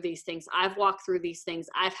gone through these things. I've walked through these things.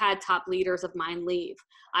 I've had top leaders of mine leave.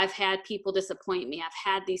 I've had people disappoint me.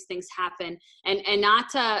 I've had these things happen, and not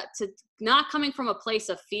to not coming from a place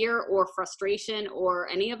of fear or frustration or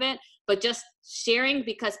any of it, but just sharing,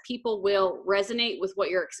 because people will resonate with what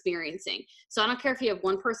you're experiencing. So I don't care if you have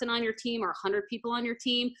one person on your team or 100 people on your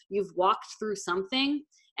team, you've walked through something.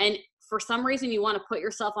 And for some reason, you want to put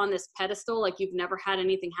yourself on this pedestal like you've never had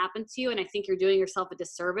anything happen to you. And I think you're doing yourself a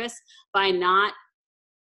disservice by not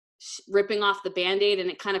ripping off the Band-Aid and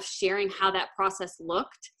it kind of sharing how that process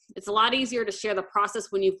looked. It's a lot easier to share the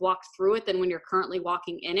process when you've walked through it than when you're currently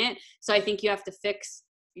walking in it. So I think you have to fix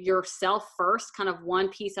yourself first, kind of one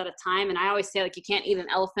piece at a time. And I always say, like, you can't eat an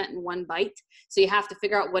elephant in one bite. So you have to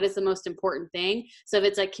figure out what is the most important thing. So if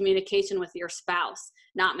it's like communication with your spouse,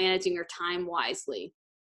 not managing your time wisely,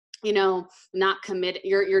 you know, not committed,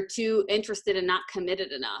 you're too interested and not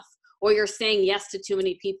committed enough, or you're saying yes to too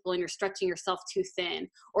many people and you're stretching yourself too thin,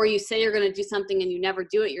 or you say you're going to do something and you never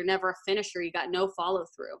do it. You're never a finisher. You got no follow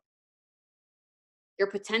through. Your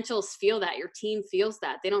potentials feel that. Your team feels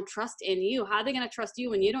that. They don't trust in you. How are they going to trust you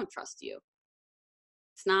when you don't trust you?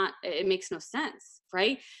 It's not, it makes no sense,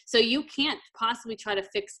 right? So you can't possibly try to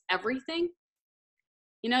fix everything.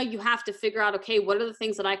 You know, you have to figure out, okay, what are the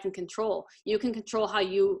things that I can control? You can control how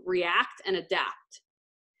you react and adapt.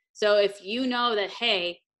 So if you know that,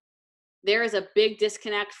 hey, there is a big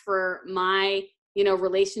disconnect for my, you know,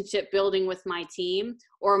 relationship building with my team,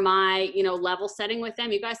 or my, you know, level setting with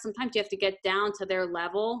them. You guys, sometimes you have to get down to their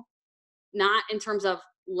level, not in terms of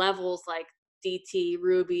levels like DT,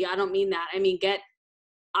 Ruby. I don't mean that. I mean, get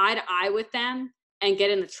eye to eye with them and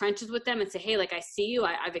get in the trenches with them and say, hey, like, I see you.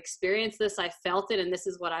 I've experienced this. I felt it. And this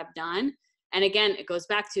is what I've done. And again, it goes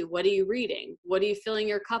back to, what are you reading? What are you filling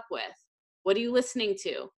your cup with? What are you listening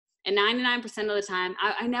to? And 99% of the time,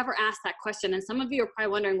 I never ask that question. And some of you are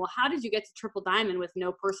probably wondering, well, how did you get to triple diamond with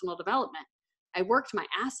no personal development? I worked my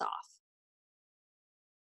ass off.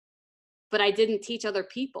 But I didn't teach other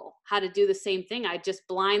people how to do the same thing. I just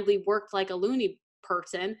blindly worked like a loony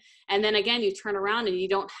person. And then again, you turn around and you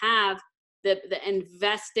don't have the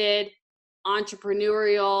invested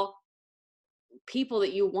entrepreneurial people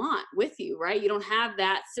that you want with you, right? You don't have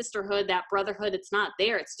that sisterhood, that brotherhood. It's not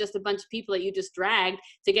there. It's just a bunch of people that you just dragged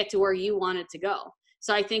to get to where you wanted to go.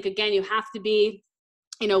 So I think, again, you have to be,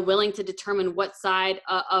 you know, willing to determine what side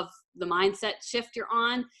of the mindset shift you're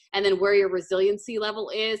on, and then where your resiliency level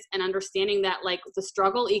is, and understanding that, like, the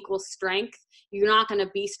struggle equals strength. You're not going to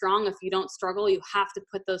be strong if you don't struggle. You have to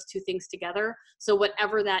put those two things together. So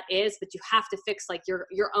whatever that is, but you have to fix, like, your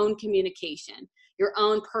own communication, your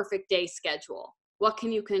own perfect day schedule. What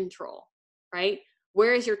can you control, right?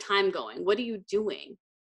 Where is your time going? What are you doing?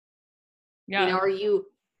 Yeah. You know, are you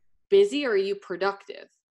busy or are you productive?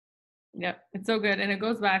 Yeah, it's so good. And it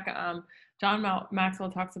goes back, John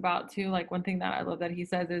Maxwell talks about too, like, one thing that I love that he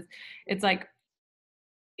says is, it's like,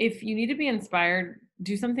 if you need to be inspired,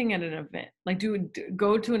 do something at an event, like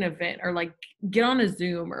go to an event, or like get on a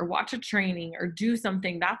Zoom or watch a training or do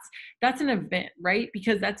something. That's an event, right?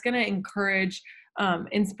 Because that's going to encourage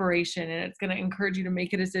inspiration, and it's going to encourage you to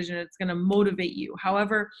make a decision. It's going to motivate you.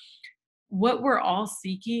 However, what we're all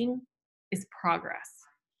seeking is progress.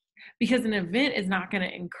 Because an event is not going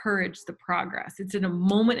to encourage the progress. It's in a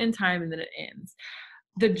moment in time and then it ends.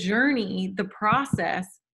 The journey, the process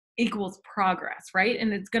equals progress, right?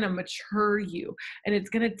 And it's going to mature you, and it's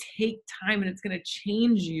going to take time, and it's going to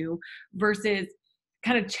change you versus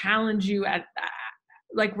kind of challenge you at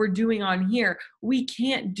like we're doing on here, we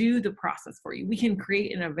can't do the process for you. We can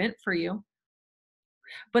create an event for you,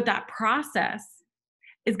 but that process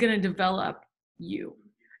is going to develop you.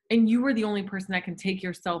 And you are the only person that can take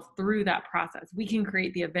yourself through that process. We can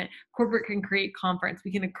create the event. Corporate can create conference.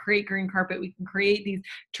 We can create green carpet. We can create these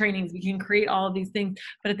trainings. We can create all of these things.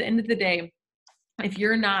 But at the end of the day, if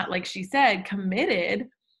you're not, like she said, committed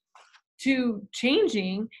to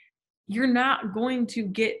changing, you're not going to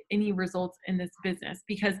get any results in this business,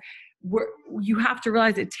 because you have to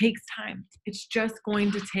realize it takes time. It's just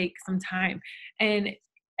going to take some time, and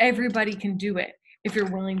everybody can do it if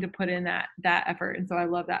you're willing to put in that effort. And so I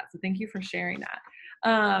love that. So thank you for sharing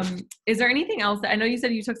that. Is there anything else I know you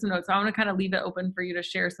said you took some notes, so I want to kind of leave it open for you to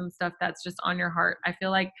share some stuff that's just on your heart. I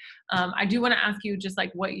feel like I do want to ask you just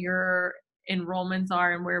like what your enrollments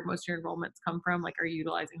are and where most of your enrollments come from. Like, are you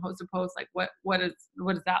utilizing host to post? Like what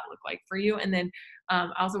does that look like for you? And then I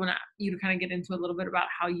also want you to kind of get into a little bit about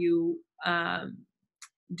how you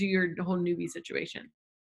do your whole newbie situation.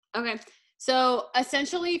 Okay. So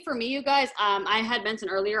essentially for me, you guys, I had mentioned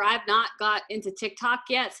earlier, I have not got into TikTok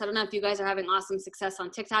yet. So I don't know if you guys are having awesome success on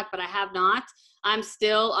TikTok, but I have not. I'm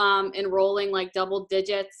still enrolling like double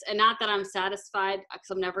digits, and not that I'm satisfied, because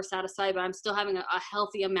I'm never satisfied, but I'm still having a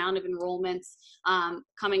healthy amount of enrollments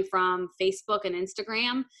coming from Facebook and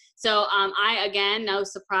Instagram. So I, again, no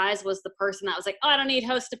surprise, was the person that was like, oh, I don't need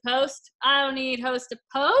host to post. I don't need host to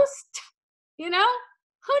post, you know?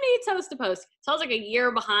 Who needs host to post? So I was like a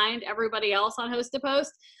year behind everybody else on host to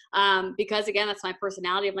post, because again, that's my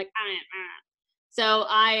personality. I'm like, So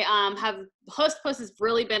I have host to post has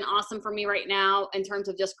really been awesome for me right now in terms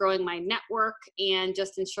of just growing my network and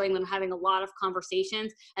just ensuring that I'm having a lot of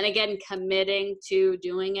conversations, and again, committing to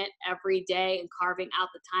doing it every day and carving out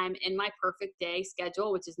the time in my perfect day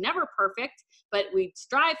schedule, which is never perfect, but we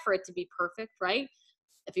strive for it to be perfect, right?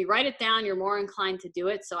 If you write it down, you're more inclined to do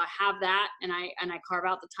it. So I have that, and I carve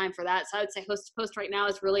out the time for that. So I would say host to post right now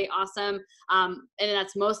is really awesome. And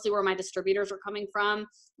that's mostly where my distributors are coming from.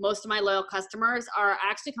 Most of my loyal customers are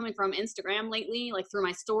actually coming from Instagram lately, like through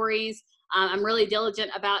my stories. I'm really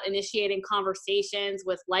diligent about initiating conversations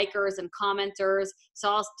with likers and commenters.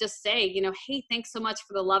 So I'll just say, you know, hey, thanks so much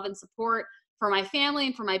for the love and support for my family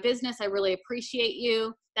and for my business. I really appreciate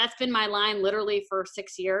you. That's been my line literally for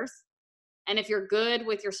 6 years. And if you're good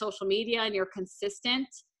with your social media and you're consistent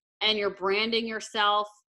and you're branding yourself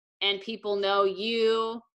and people know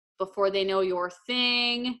you before they know your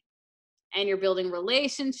thing, and you're building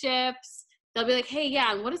relationships, they'll be like, hey,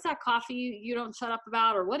 yeah, and what is that coffee you don't shut up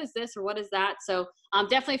about? Or what is this? Or what is that? So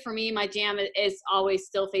definitely for me, my jam is always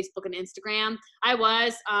still Facebook and Instagram. I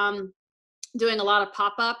was doing a lot of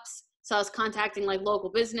pop-ups. So I was contacting like local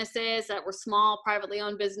businesses that were small, privately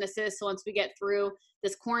owned businesses. So once we get through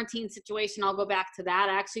this quarantine situation, I'll go back to that.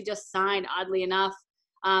 I actually just signed, oddly enough,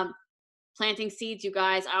 planting seeds, you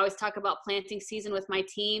guys. I always talk about planting season with my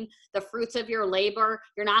team. The fruits of your labor,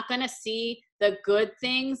 you're not going to see the good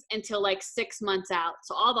things until like 6 months out.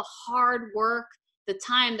 So all the hard work, the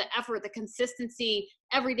time, the effort, the consistency,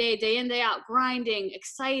 every day, day in, day out, grinding,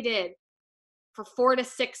 excited for 4 to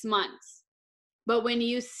 6 months. But when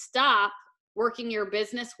you stop working your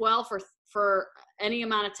business well for any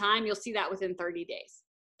amount of time, you'll see that within 30 days,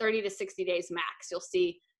 30 to 60 days max. You'll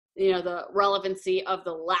see, you know, the relevancy of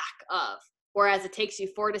the lack of, whereas it takes you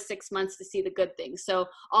 4 to 6 months to see the good things. So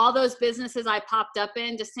all those businesses I popped up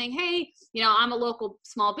in just saying, hey, you know, I'm a local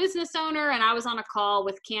small business owner, and I was on a call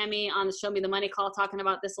with Cammie on the Show Me the Money call talking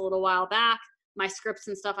about this a little while back. My scripts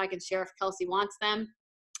and stuff I can share if Kelsey wants them.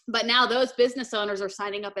 But now those business owners are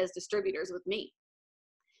signing up as distributors with me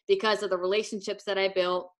because of the relationships that I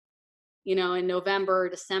built, you know, in November,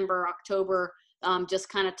 December, October, just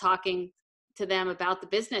kind of talking to them about the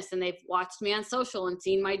business, and they've watched me on social and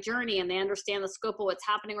seen my journey, and they understand the scope of what's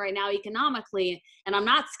happening right now economically. And I'm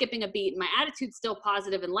not skipping a beat, and my attitude's still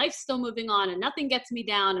positive, and life's still moving on, and nothing gets me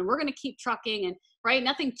down, and we're going to keep trucking, and right,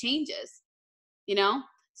 nothing changes, you know?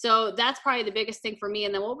 So that's probably the biggest thing for me.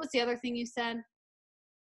 And then what was the other thing you said?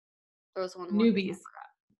 There was one more.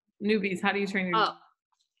 Newbies. How do you train your Oh,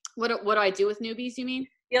 what do I do with newbies, you mean?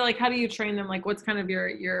 Yeah, like how do you train them? Like what's kind of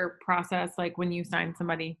your process like when you sign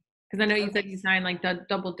somebody? Because I know you said you sign like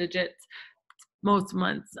double digits most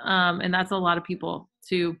months, and that's a lot of people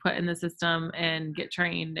to put in the system and get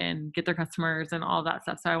trained and get their customers and all that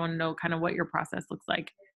stuff. So I want to know kind of what your process looks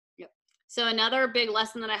like. Yep. So another big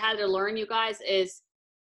lesson that I had to learn, you guys, is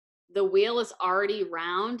the wheel is already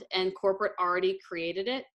round and corporate already created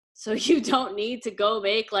it. So you don't need to go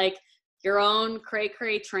make like your own cray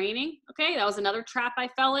training. Okay. That was another trap I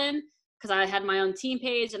fell in, because I had my own team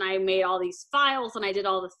page and I made all these files and I did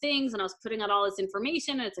all the things and I was putting out all this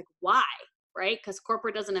information, and it's like, why? right? Because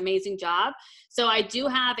corporate does an amazing job. So I do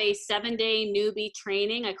have a 7-day newbie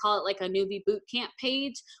training. I call it like a newbie boot camp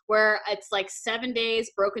page, where it's like 7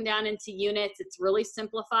 days broken down into units. It's really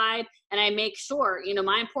simplified. And I make sure, you know,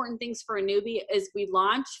 my important things for a newbie is we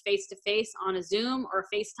launch face-to-face on a Zoom or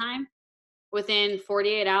FaceTime within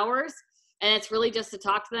 48 hours. And it's really just to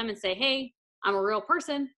talk to them and say, hey, I'm a real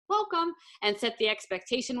person, welcome, and set the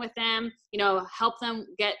expectation with them, you know, help them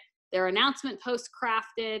get their announcement post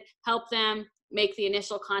crafted, help them make the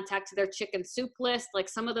initial contact to their chicken soup list, like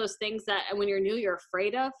some of those things that when you're new, you're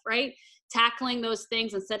afraid of, right? Tackling those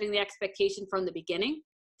things and setting the expectation from the beginning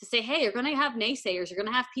to say, hey, you're going to have naysayers. You're going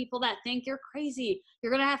to have people that think you're crazy.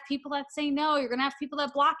 You're going to have people that say no. You're going to have people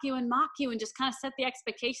that block you and mock you, and just kind of set the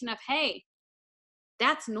expectation of, hey,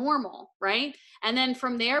 that's normal, right? And then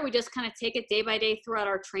from there, we just kind of take it day by day throughout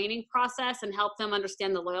our training process and help them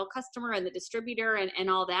understand the loyal customer and the distributor and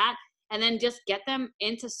all that. And then just get them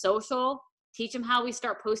into social, teach them how we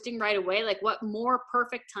start posting right away. Like, what more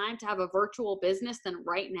perfect time to have a virtual business than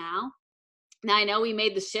right now? Now, I know we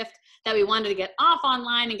made the shift that we wanted to get off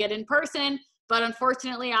online and get in person, but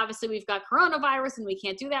unfortunately, obviously, we've got coronavirus and we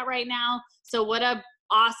can't do that right now. So what a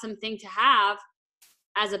awesome thing to have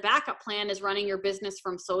as a backup plan is running your business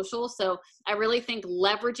from social. So I really think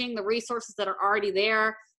leveraging the resources that are already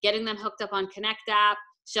there, getting them hooked up on Connect app,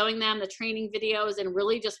 showing them the training videos, and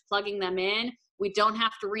really just plugging them in. We don't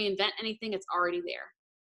have to reinvent anything. It's already there.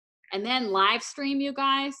 And then live stream, you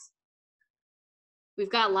guys. We've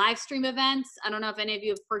got live stream events. I don't know if any of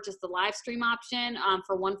you have purchased the live stream option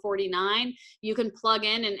for $149. You can plug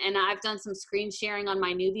in, and I've done some screen sharing on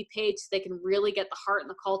my newbie page so they can really get the heart and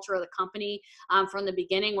the culture of the company from the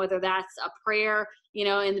beginning, whether that's a prayer, you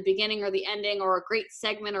know, in the beginning or the ending, or a great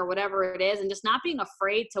segment or whatever it is, and just not being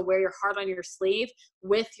afraid to wear your heart on your sleeve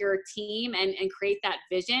with your team and create that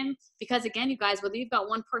vision. Because again, you guys, whether you've got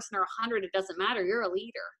one person or 100, it doesn't matter. You're a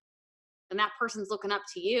leader. And that person's looking up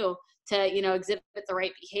to you to, you know, exhibit the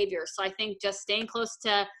right behavior. So I think just staying close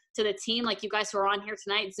to the team, like you guys who are on here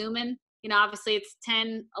tonight, Zooming, you know, obviously it's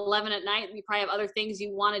 10, 11 at night, and you probably have other things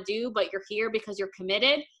you want to do, but you're here because you're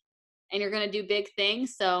committed and you're going to do big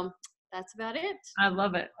things. So that's about it. I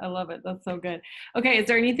love it. I love it. That's so good. Okay. Is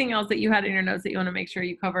there anything else that you had in your notes that you want to make sure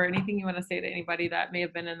you cover? Anything you want to say to anybody that may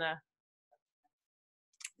have been in the...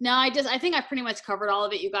 No, I think I pretty much covered all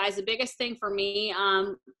of it, you guys. The biggest thing for me,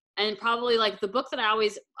 and probably like the book that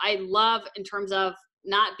I love in terms of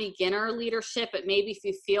not beginner leadership, but maybe if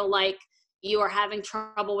you feel like you are having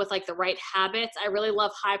trouble with like the right habits, I really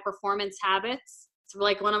love High Performance Habits. It's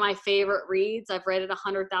like one of my favorite reads. I've read it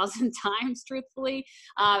 100,000 times, truthfully.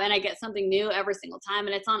 And I get something new every single time,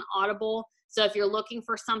 and it's on Audible. So if you're looking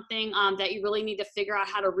for something that you really need to figure out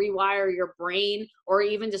how to rewire your brain, or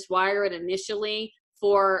even just wire it initially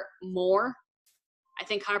for more, I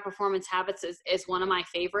think High Performance Habits is one of my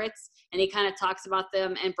favorites, and he kind of talks about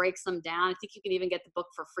them and breaks them down. I think you can even get the book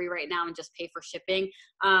for free right now and just pay for shipping.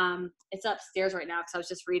 It's upstairs right now because I was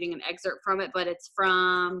just reading an excerpt from it, but it's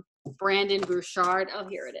from Brandon Bouchard. Oh,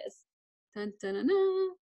 here it is. Dun, dun, dun, dun.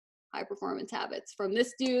 High Performance Habits from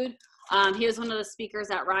this dude. He was one of the speakers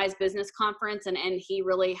at Rise Business Conference, and he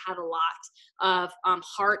really had a lot of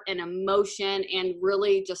heart and emotion, and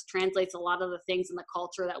really just translates a lot of the things in the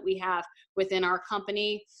culture that we have within our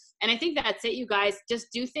company. And I think that's it, you guys. Just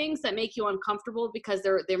do things that make you uncomfortable, because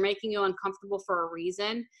they're making you uncomfortable for a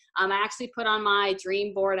reason. I actually put on my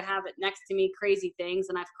dream board, I have it next to me, crazy things,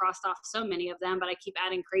 and I've crossed off so many of them, but I keep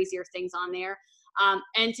adding crazier things on there.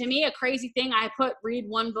 And to me, a crazy thing, I put read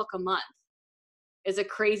one book a month is a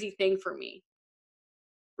crazy thing for me.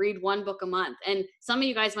 Read one book a month. And some of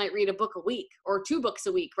you guys might read a book a week or 2 books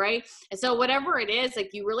a week, right? And so whatever it is,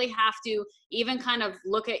 like, you really have to even kind of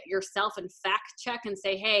look at yourself and fact check and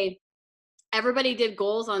say, hey, everybody did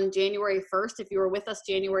goals on January 1st. If you were with us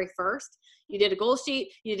January 1st, you did a goal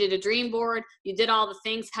sheet, you did a dream board, you did all the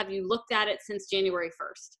things. Have you looked at it since January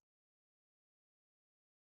 1st?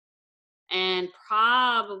 And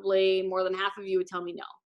probably more than half of you would tell me no.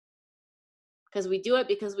 Because we do it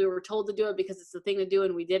because we were told to do it, because it's the thing to do,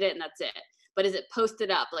 and we did it, and that's it. But is it posted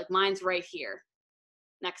up? Like, mine's right here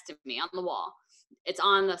next to me on the wall. It's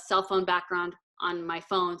on the cell phone background on my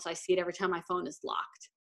phone, so I see it every time my phone is locked.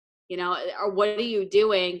 You know, or what are you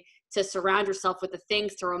doing to surround yourself with the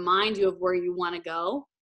things to remind you of where you want to go?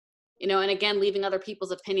 You know, and again, leaving other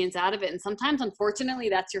people's opinions out of it. And sometimes, unfortunately,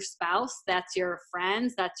 that's your spouse, that's your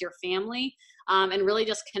friends, that's your family, and really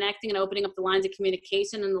just connecting and opening up the lines of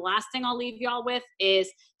communication. And the last thing I'll leave y'all with is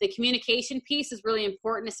the communication piece is really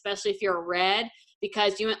important, especially if you're a red,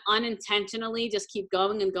 because you unintentionally just keep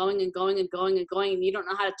going and going and going and going and going, and you don't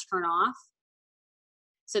know how to turn off.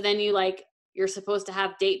 So then you like You're supposed to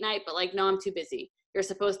have date night, but like, no, I'm too busy. You're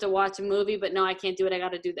supposed to watch a movie, but no, I can't do it. I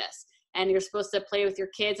got to do this. And you're supposed to play with your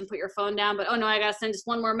kids and put your phone down, but oh no, I got to send just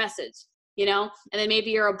one more message, you know? And then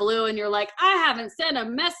maybe you're a blue and you're like, I haven't sent a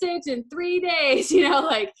message in 3 days, you know,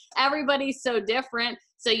 like everybody's so different.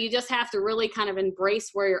 So you just have to really kind of embrace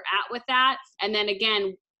where you're at with that. And then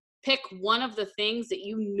again, pick one of the things that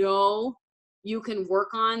you know you can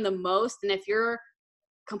work on the most. And if you're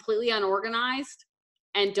completely unorganized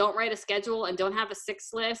and don't write a schedule and don't have a 6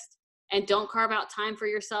 list and don't carve out time for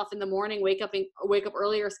yourself in the morning, wake up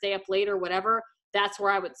earlier, stay up later, whatever, that's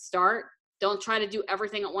where I would start. Don't try to do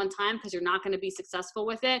everything at one time because you're not going to be successful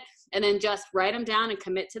with it. And then just write them down and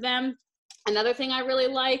commit to them. Another thing I really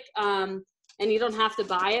like, and you don't have to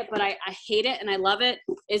buy it, but I hate it and I love it,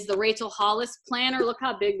 is the Rachel Hollis planner. Look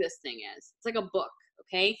how big this thing is. It's like a book,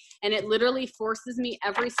 okay? And it literally forces me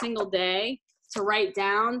every single day to write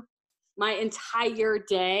down my entire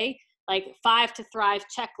day, like 5 to Thrive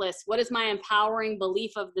checklist. What is my empowering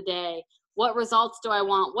belief of the day? What results do I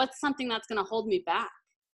want? What's something that's going to hold me back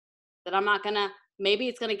that I'm not going to, maybe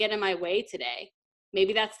it's going to get in my way today.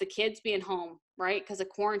 Maybe that's the kids being home, right? Because of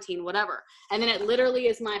quarantine, whatever. And then it literally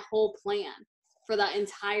is my whole plan for the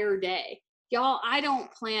entire day. Y'all, I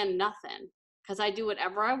don't plan nothing because I do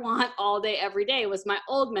whatever I want all day, every day was my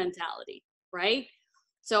old mentality, right?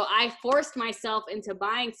 So I forced myself into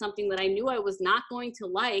buying something that I knew I was not going to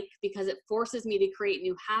like because it forces me to create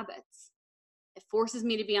new habits. It forces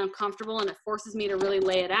me to be uncomfortable and it forces me to really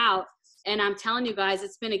lay it out. And I'm telling you guys,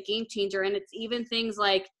 it's been a game changer. And it's even things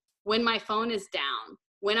like when my phone is down,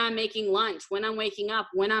 when I'm making lunch, when I'm waking up,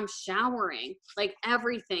 when I'm showering, like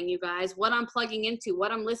everything, you guys, what I'm plugging into,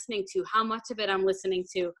 what I'm listening to, how much of it I'm listening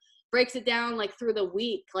to, breaks it down like through the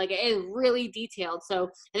week. Like it is really detailed. So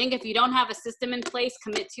I think if you don't have a system in place,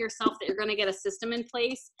 commit to yourself that you're going to get a system in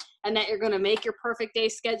place and that you're going to make your perfect day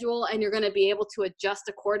schedule and you're going to be able to adjust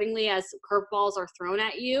accordingly as curveballs are thrown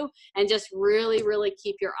at you, and just really, really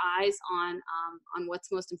keep your eyes on what's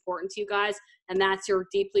most important to you guys. And that's your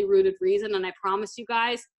deeply rooted reason. And I promise you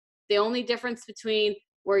guys, the only difference between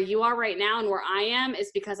where you are right now and where I am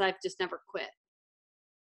is because I've just never quit.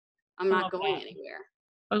 I'm not going anywhere.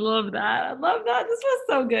 I love that. I love that. This was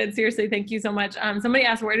so good. Seriously, thank you so much. Somebody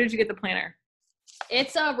asked, where did you get the planner?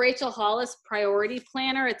 It's a Rachel Hollis priority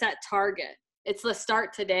planner. It's at Target. It's the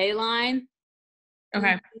Start Today line.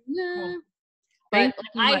 Okay. Cool. But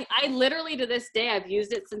like, I literally to this day, I've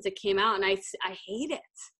used it since it came out and I hate it,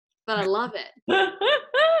 but I love it. Like,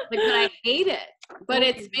 but I hate it, but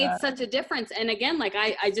it's made such a difference. And again, like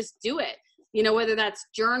I just do it, you know, whether that's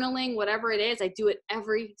journaling, whatever it is, I do it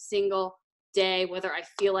every single day, whether I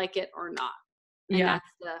feel like it or not. And that's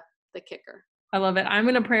the kicker. I love it. I'm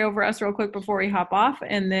going to pray over us real quick before we hop off,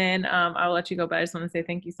 and then I'll let you go, but I just want to say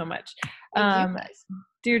thank you so much. Thank you guys.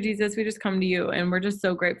 Dear Jesus, we just come to you and we're just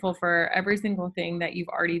so grateful for every single thing that you've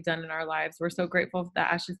already done in our lives. We're so grateful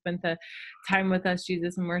that Ashley spent the time with us,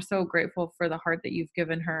 Jesus, and we're so grateful for the heart that you've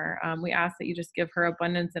given her. We ask that you just give her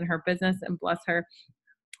abundance in her business and bless her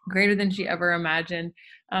greater than she ever imagined,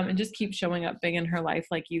 and just keep showing up big in her life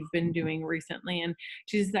like you've been doing recently. And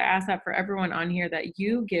Jesus, I ask that for everyone on here, that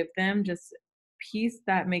you give them just peace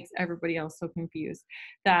that makes everybody else so confused,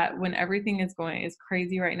 that when everything is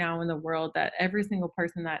crazy right now in the world, that every single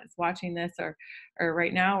person that is watching this or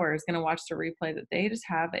right now or is going to watch the replay, that they just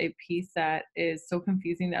have a peace that is so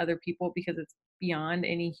confusing to other people because it's beyond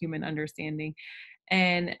any human understanding.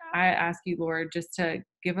 And I ask you, Lord, just to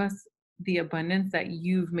give us the abundance that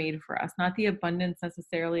you've made for us, not the abundance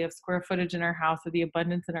necessarily of square footage in our house or the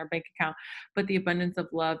abundance in our bank account, but the abundance of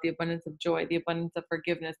love, the abundance of joy, the abundance of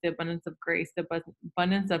forgiveness, the abundance of grace, the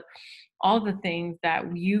abundance of all the things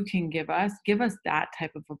that you can give us that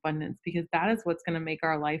type of abundance, because that is what's going to make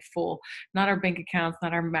our life full, not our bank accounts,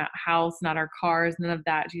 not our house, not our cars, none of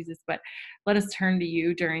that, Jesus. But let us turn to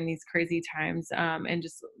you during these crazy times, and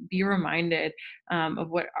just be reminded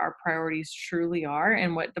of what our priorities truly are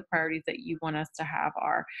and what the priorities that you want us to have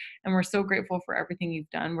are. And we're so grateful for everything you've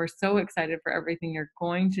done. We're so excited for everything you're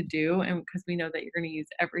going to do, and because we know that you're going to use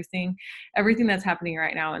everything that's happening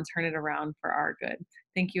right now and turn it around for our good.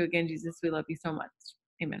 Thank you again, Jesus. We love you so much.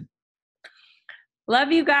 Amen.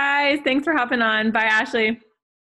 Love you guys. Thanks for hopping on. Bye, Ashley.